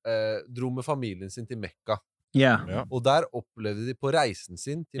dro med familien sin til Mekka. Yeah. Og der opplevde de, på reisen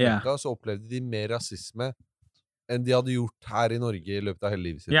sin til Mekka, så opplevde de mer rasisme enn de hadde gjort her i Norge i løpet av hele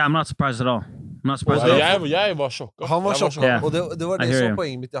livet sitt. Yeah, I'm not surprised at all. I'm not surprised at all. Jeg var sjokket. Han var sjokket, yeah. Og det var det som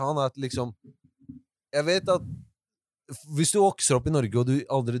poenget mitt til han, at liksom, jeg vet at hvis du vokser opp i Norge, og du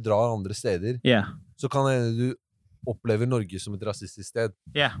aldri drar andre steder, så kan du oppleve Norge som et rasistisk sted.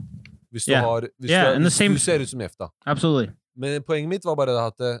 Yeah. Hvis du ser ut som Jefta. Absolutely. Men poenget mitt var bare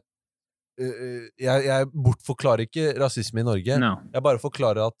at jeg bortforklarer ikke rasisme i Norge. No. Jeg bare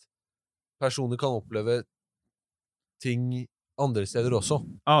forklarer at personer kan oppleve ting andre steder også.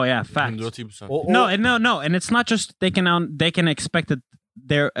 Oh yeah, fact. 110%. No, and it's not just they can expect it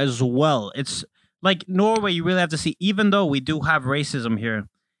there as well. It's like Norway, you really have to see, even though we do have racism here,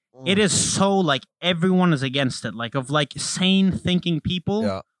 it is so like everyone is against it. Like of like sane thinking people.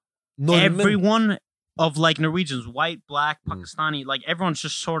 Yeah. Everyone of like Norwegians, white, black, Pakistani, like everyone's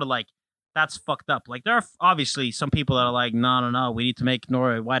just sort of like, that's fucked up. Like there are obviously some people that are like, no, we need to make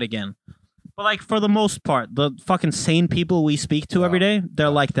Norway white again. But like for the most part, the fucking sane people we speak to every day, they're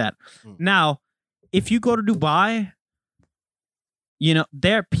like that. Now, if you go to Dubai, you know,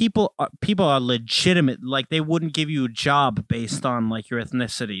 there people are legitimate. Like they wouldn't give you a job based on like your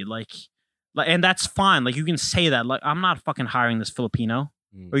ethnicity. Like, and that's fine. Like you can say that. Like I'm not fucking hiring this Filipino.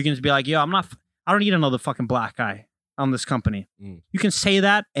 Or you can just be like, yo, I don't need another fucking black guy on this company. You can say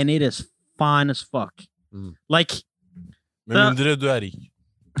that, and it is fine as fuck. Like, Men mindre du rik.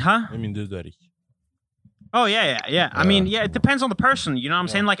 Huh? Men mindre du rik. Oh yeah. I mean, yeah, it depends on the person. You know what I'm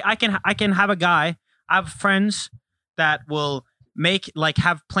saying? Like, I can have a guy. I have friends that will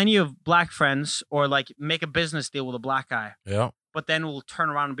have plenty of black friends, or like make a business deal with a black guy. Yeah. But then will turn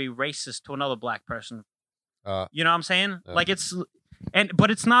around and be racist to another black person. You know what I'm saying? Like but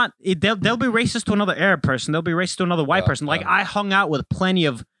it's not. They'll be racist to another Arab person. They'll be racist to another white person. Like I hung out with plenty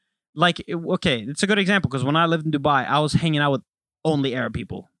of, like, okay, it's a good example because when I lived in Dubai, I was hanging out with only Arab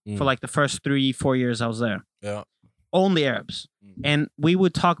people for like the first 3-4 years I was there. Yeah, only Arabs, and we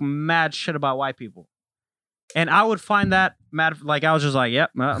would talk mad shit about white people, and I would find that mad. Like I was just like, yep,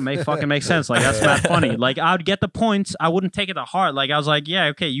 fucking makes sense. Like that's mad funny. Like I would get the points. I wouldn't take it to heart. Like I was like, yeah,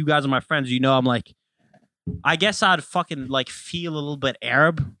 okay, you guys are my friends. You know, I'm like. I guess I'd fucking like feel a little bit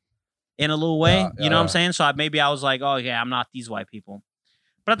Arab in a little way, you know what I'm saying? So maybe I was like, oh yeah, I'm not these white people.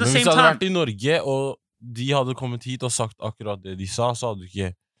 But at the same time, hvis du hadde vært i Norge og de hadde kommet hit og sagt akkurat det de sa, så hadde du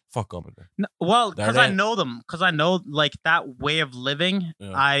ikke fucka med det. Well, because I know them, because I know like that way of living,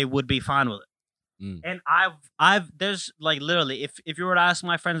 I would be fine with it. And there's like literally, if you were to ask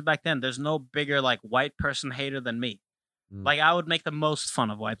my friends back then, there's no bigger like white person hater than me. Like, I would make the most fun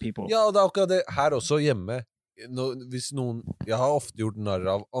of white people. Ja, og det akkurat det her også hjemme. Hvis noen... Jeg har ofte gjort narr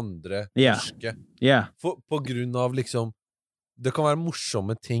av andre norske. På grunn av liksom... Det kan være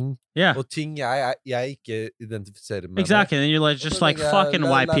morsomme ting. Og ting jeg ikke identifiserer med. Exactly, and you're like, just like fucking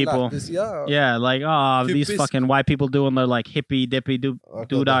white people. Yeah, like, oh, these fucking white people doing their like hippie dippy do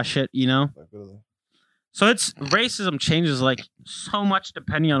that shit, you know? So racism changes like so much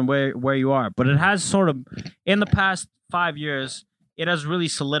depending on where you are. But it has sort of, in the past 5 years, it has really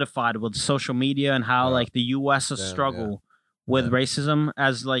solidified with social media and how like the U.S. has struggled with racism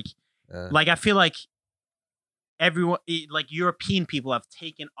as like I feel like everyone, like European people have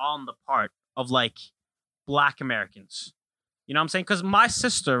taken on the part of like black Americans. You know what I'm saying? Because my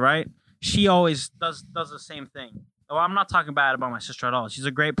sister, right? She always does the same thing. Oh, I'm not talking bad about my sister at all. She's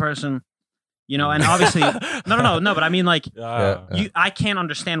a great person. You know, and obviously, no, but I mean, like, I can't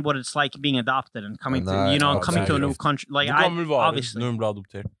understand what it's like being adopted and coming to, coming to a new country. Like, obviously,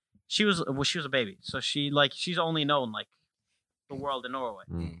 she was a baby, so she's only known like the world in Norway.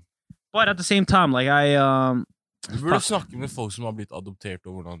 But at the same time, like, Du burde snakke med folk som har blitt adoptert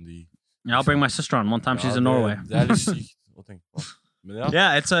og hvordan de... Yeah, I'll bring my sister on one time. She's in Norway. Det litt sykt å tenke på. Men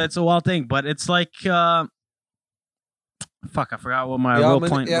yeah, it's a wild thing, but it's like. Fuck, I forgot what my real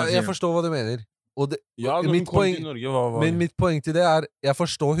point was here. Jeg forstår hva du mener. Og mitt poeng til det er, jeg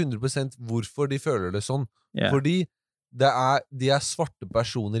forstår 100% hvorfor de føler det sånn. Fordi de svarte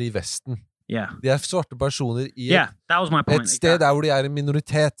personer I Vesten. Yeah. De svarte personer I that was my point. et sted der hvor de en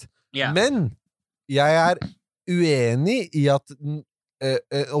minoritet. Yeah. Men jeg uenig I at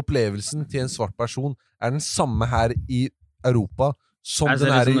opplevelsen til en svart person den samme her I Europa som as den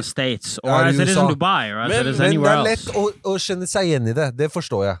it is in the States, or as it is in Dubai, or as it is anywhere else. Men det lett å kjenne seg igjen I det. Det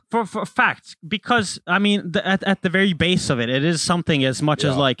forstår jeg. For fact, because I mean, at the very base of it, it is something as much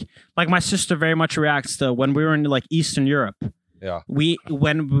as like my sister very much reacts to when we were in like Eastern Europe. Yeah.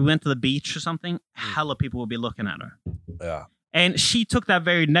 When we went to the beach or something, hella people would be looking at her. Yeah. And she took that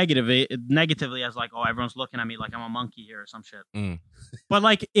very negatively as like, oh, everyone's looking at me like I'm a monkey here or some shit. But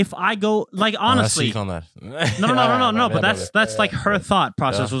like, if I go, like, honestly, no, but that's like her thought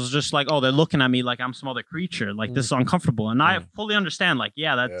process was just like, oh, they're looking at me like I'm some other creature, like this is uncomfortable, and I fully understand, like,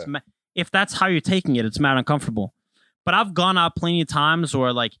 if that's how you're taking it, it's mad uncomfortable. But I've gone out plenty of times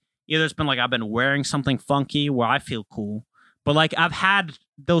where like either it's been like I've been wearing something funky where I feel cool, but like I've had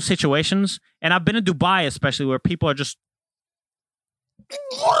those situations, and I've been in Dubai especially where people are just.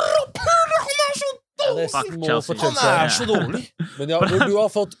 Fuck Chelsea. Så dårlig. Men du har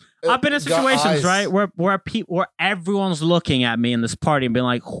fått I've been in situations, right, where everyone's looking at me in this party and being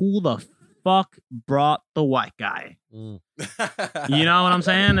like, who the fuck brought the white guy? You know what I'm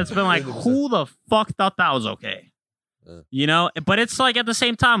saying? It's been like, who the fuck thought that was okay? You know? But it's like at the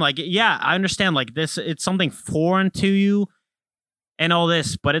same time, like, yeah, I understand like this, it's something foreign to you and all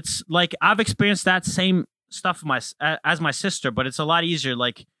this, but it's like I've experienced that same stuff as my sister, but it's a lot easier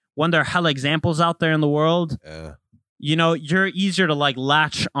like when there are hella examples out there in the world, you know, you're easier to like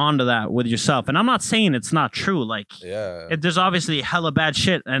latch onto that with yourself. And I'm not saying it's not true, like there's obviously hella bad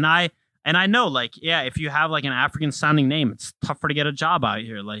shit, and I know like if you have like an African sounding name, it's tougher to get a job out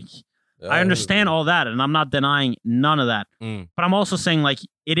here, like I understand all that, and I'm not denying none of that, but I'm also saying like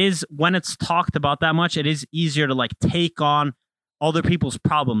it is, when it's talked about that much, it is easier to like take on other people's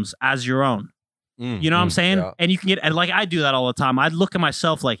problems as your own. You know what I'm saying? Yeah. And you can get, and like I do that all the time. I look at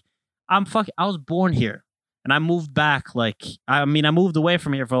myself like I was born here and I moved back. Like, I mean, I moved away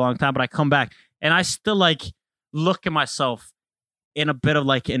from here for a long time, but I come back and I still like look at myself in a bit of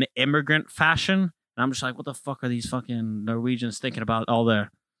like an immigrant fashion. And I'm just like, what the fuck are these fucking Norwegians thinking about all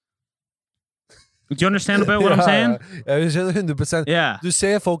there? Do you understand about what I'm saying? Jeg skjønner 100%. Yeah. Du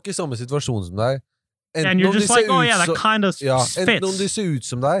ser folk I samme situasjon som deg. And you're just like, oh yeah, that kind of fits. Enten om de ser ut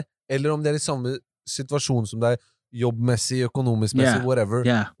som deg, eller om de I samme situasjon som deg, jobbmessig, økonomisk messig, whatever,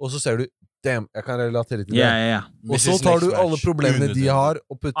 og så ser du, damn, jeg kan relatere til det. Og så tar du alle problemene de har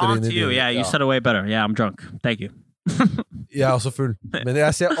og putter inn I det. Yeah, you said it way better. Yeah, I'm drunk. Thank you. Jeg også full. Men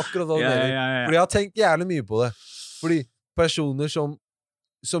jeg ser akkurat hva du mener. Fordi jeg har tenkt jævlig mye på det. Fordi personer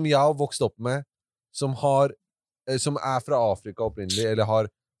som jeg har vokst opp med, som fra Afrika opprinnelig, eller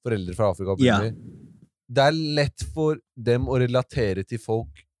har foreldre fra Afrika opprinnelig, det lett for dem å relatere til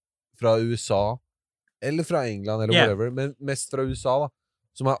folk fra USA, eller fra England, eller whatever, men mest fra USA da,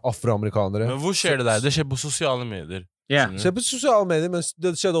 som afroamerikanere. Men hvor skjer det der? Det skjer på sosiale medier. Det skjer på sosiale medier, men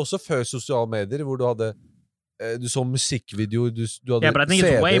det skjedde også før sosiale medier, hvor du hadde du så musikkvideoer, du hadde but I think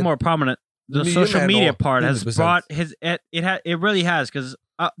it's way more prominent. The social media part has brought it really has, because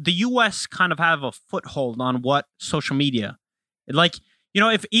the US kind of have a foothold on what social media, like, you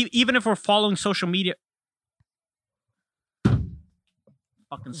know, even if we're following social media.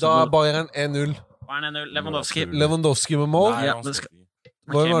 Da Bayern 1-0. Lewandowski med mål.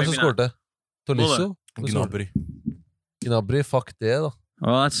 Hva var det som skårte? Tolisso? Gnabry, fuck det da.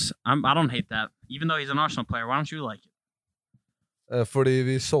 Well, I don't hate that. Even though he's an Arsenal player, why don't you like it? Fordi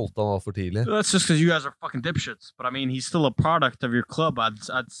vi solgte han for tidlig. That's just because you guys are fucking dipshits. But I mean, he's still a product of your club.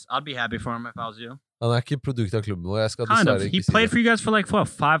 I'd be happy for him if I was you. Han ikke produkt av klubben vår. Kind of. He played for you guys for like, what,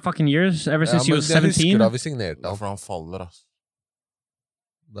 5 fucking years? Ever since he was 17? Jeg husker da vi signerte han. For han faller, ass.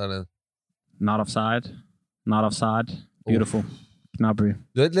 Det det. Not offside. Beautiful. Gnabry.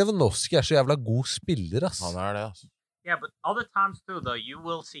 Du vet, Lewandowski så jævla god spiller, ass. Han det, ass. Yeah, but other times too, though, you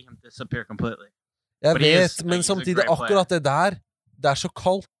will see him disappear completely. Jeg vet, men samtidig akkurat det der, det så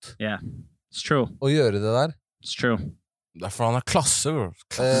kaldt. Yeah, it's true. Å gjøre det der. It's true. Derfor han klasse, bro.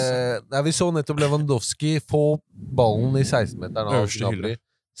 Nei, vi så nettopp Lewandowski få ballen I 16-meteren av Gnabry,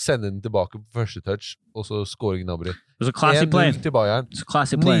 sende den tilbake på første touch, og så scorer Gnabry. It was a classy play. Til Bayern. It's a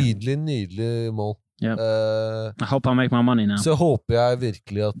classy play. Nydelig mål. Yep. I hope I make my money now. Så håper jeg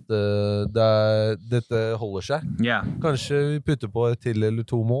virkelig at dette holder seg. Yeah. Kanskje vi putter på et til eller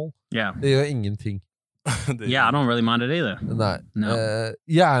 2 mål. Yeah. Det gjør ingenting. Yeah, I don't really mind it either. Nei. No.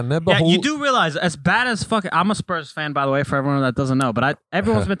 Gjerne behold... Yeah, you do realize, as bad as fuck... I'm a Spurs fan, by the way, for everyone that doesn't know, but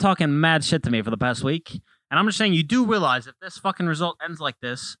everyone's been talking mad shit to me for the past week, and I'm just saying, you do realize if this fucking result ends like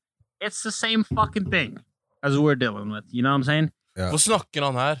this, it's the same fucking thing. as we're dealing with. You know what I'm saying? Hvor snakker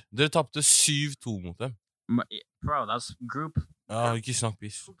han her? Dere tapte 7-2 mot dem. Bro, that's group. Ja, ikke snakk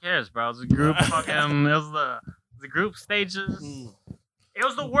piss. Who cares, bro? It's a group fucking... It was the group stages. It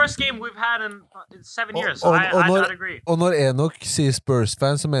was the worst game we've had in 7 years, so I'd agree. Og når Enoch sier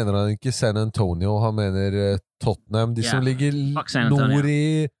Spurs-fan, så mener han ikke San Antonio, han mener Tottenham, de som ligger nord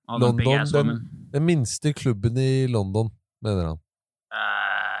i London, den minste klubben i London, mener han.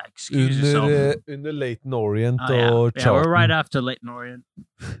 Under Leyton Orient og Charlton. Yeah, we're right after Leyton Orient.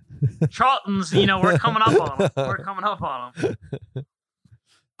 Charlton's, you know, we're coming up on them.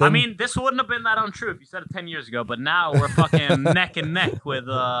 I mean, this wouldn't have been that untrue if you said it 10 years ago, but now we're fucking neck and neck with,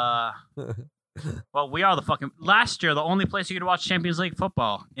 well, we are the fucking... Last year, the only place you could watch Champions League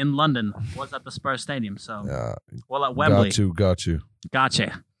football in London was at the Spurs Stadium, so... Yeah. Well, at Wembley. Got you.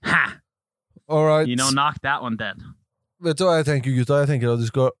 Gotcha. Ha! All right. You know, knock that one dead. Vet du hva jeg tenker, gutta? Jeg tenker at du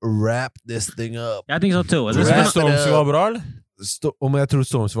skal wrap this thing up. I think so too. Stormzy var bra, eller? Om jeg tror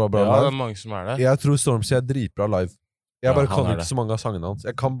Stormzy var bra live? Ja, det mange som det. Jeg tror Stormzy dritbra live. Jeg bare kan ikke så mange av sangene hans.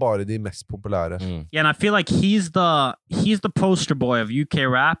 Jeg kan bare de mest populære. Yeah, and I feel like he's the poster boy of UK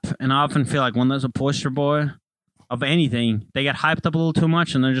rap, and I often feel like when there's a poster boy of anything, they get hyped up a little too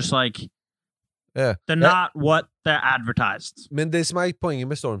much, and they're just like, they're not what they're advertised. Men det som poenget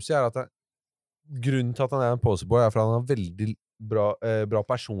med Stormzy at grunnen til at han en poster boy for han har veldig bra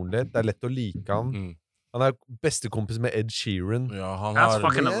personlighet. Det lett å like han. Han bestekompis med Ed Sheeran. Ja, That's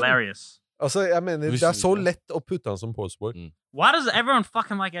fucking hilarious. Altså, jeg mener, det så lett å putte han som postboy. Why does everyone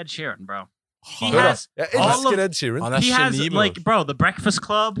fucking like Ed Sheeran, bro? He has jeg elsker Ed Sheeran. He has, like, bro, The Breakfast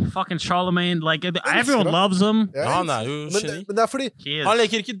Club, fucking Charlemagne, like, everyone loves him. Ja, han jo geni. Men det fordi... Han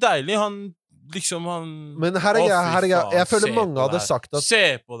leker ikke deilig, han liksom, Men her jeg føler mange hadde sagt at...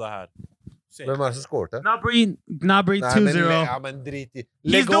 Se på det her. Hvem som skårte? Nabri 2-0. Ja, men drit i.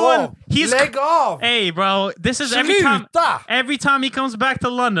 Legg av! Hey, bro, this is every time he comes back to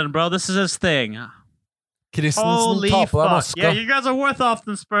London, bro, this is his thing. Christensen tar på deg maska. Yeah, you guys are worth off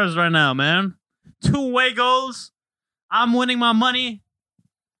than Spurs right now, man. 2 away goals. I'm winning my money.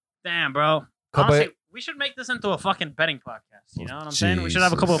 Damn, bro. Honestly, we should make this into a fucking betting podcast. You know what I'm saying? We should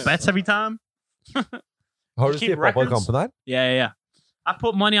have a couple of bets every time. Har du tippet på kampen her? Yeah. I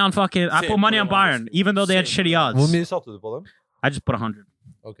put money on Bayern, even though they had shitty odds. Hvor mye satte du på dem? I just put 100.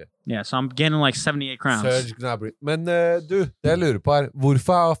 Okay. Yeah, so I'm getting like 78 crowns. Serge Gnabry. Men du, det jeg lurer på hvor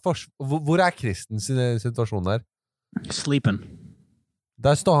Kristens situasjon her? Sleeping.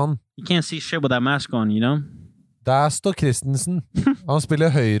 Der står han. You can't see shit with that mask on, you know? Der står Christensen. Han spiller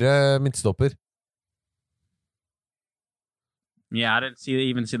høyre midtstopper. Yeah, I didn't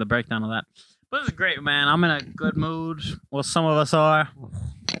even see the breakdown of that. But it's great, man. I'm in a good mood. Well, some of us are.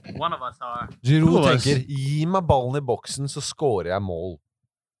 One of us are. Giroud tenker, gi meg ballen i boksen, så scorer jeg mål.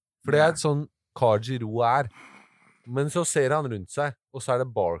 For det et sånn kar Giroud Men så ser han rundt seg, og så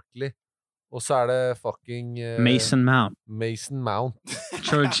det Barkley, og så det fucking... Mason Mount.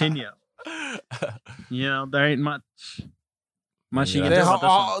 Jorginho. You know, there ain't much...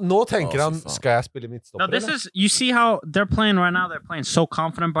 Nå tenker han, skal jeg spille midtstopper? No, this is, you see how they're playing right now? They're playing so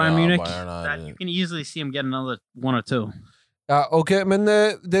confident Bayern Munich that you can easily see them get another 1 or 2. Ja, ok, men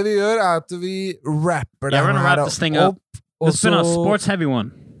det vi gjør at vi rapper det her opp. Yeah, we're gonna wrap this thing up. It's been a sports heavy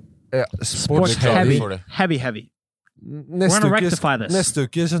one. Ja, sports heavy. Heavy. We're gonna rectify this. Neste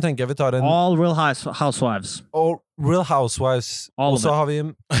uke så tenker jeg vi tar en... All Real Housewives. All Real Housewives. Og så har vi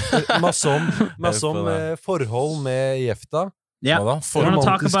masse om forhold med Jefta. Yeah, we're going to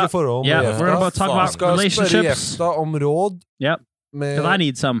talk about relationships. Spørre Jefta om råd. Yep, because I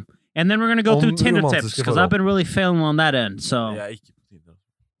need some. And then we're going to go through Tinder tips, because I've been really failing on that end. So,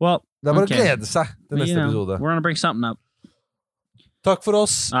 well, det bare glede seg til neste episode. We're going to bring something up. Takk for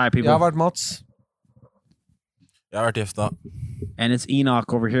oss. All right, people. Jeg har vært Mats. Jeg har vært Jefta. And it's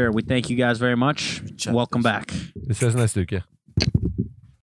Enoch over here. We thank you guys very much. Welcome back. Vi ses neste uke.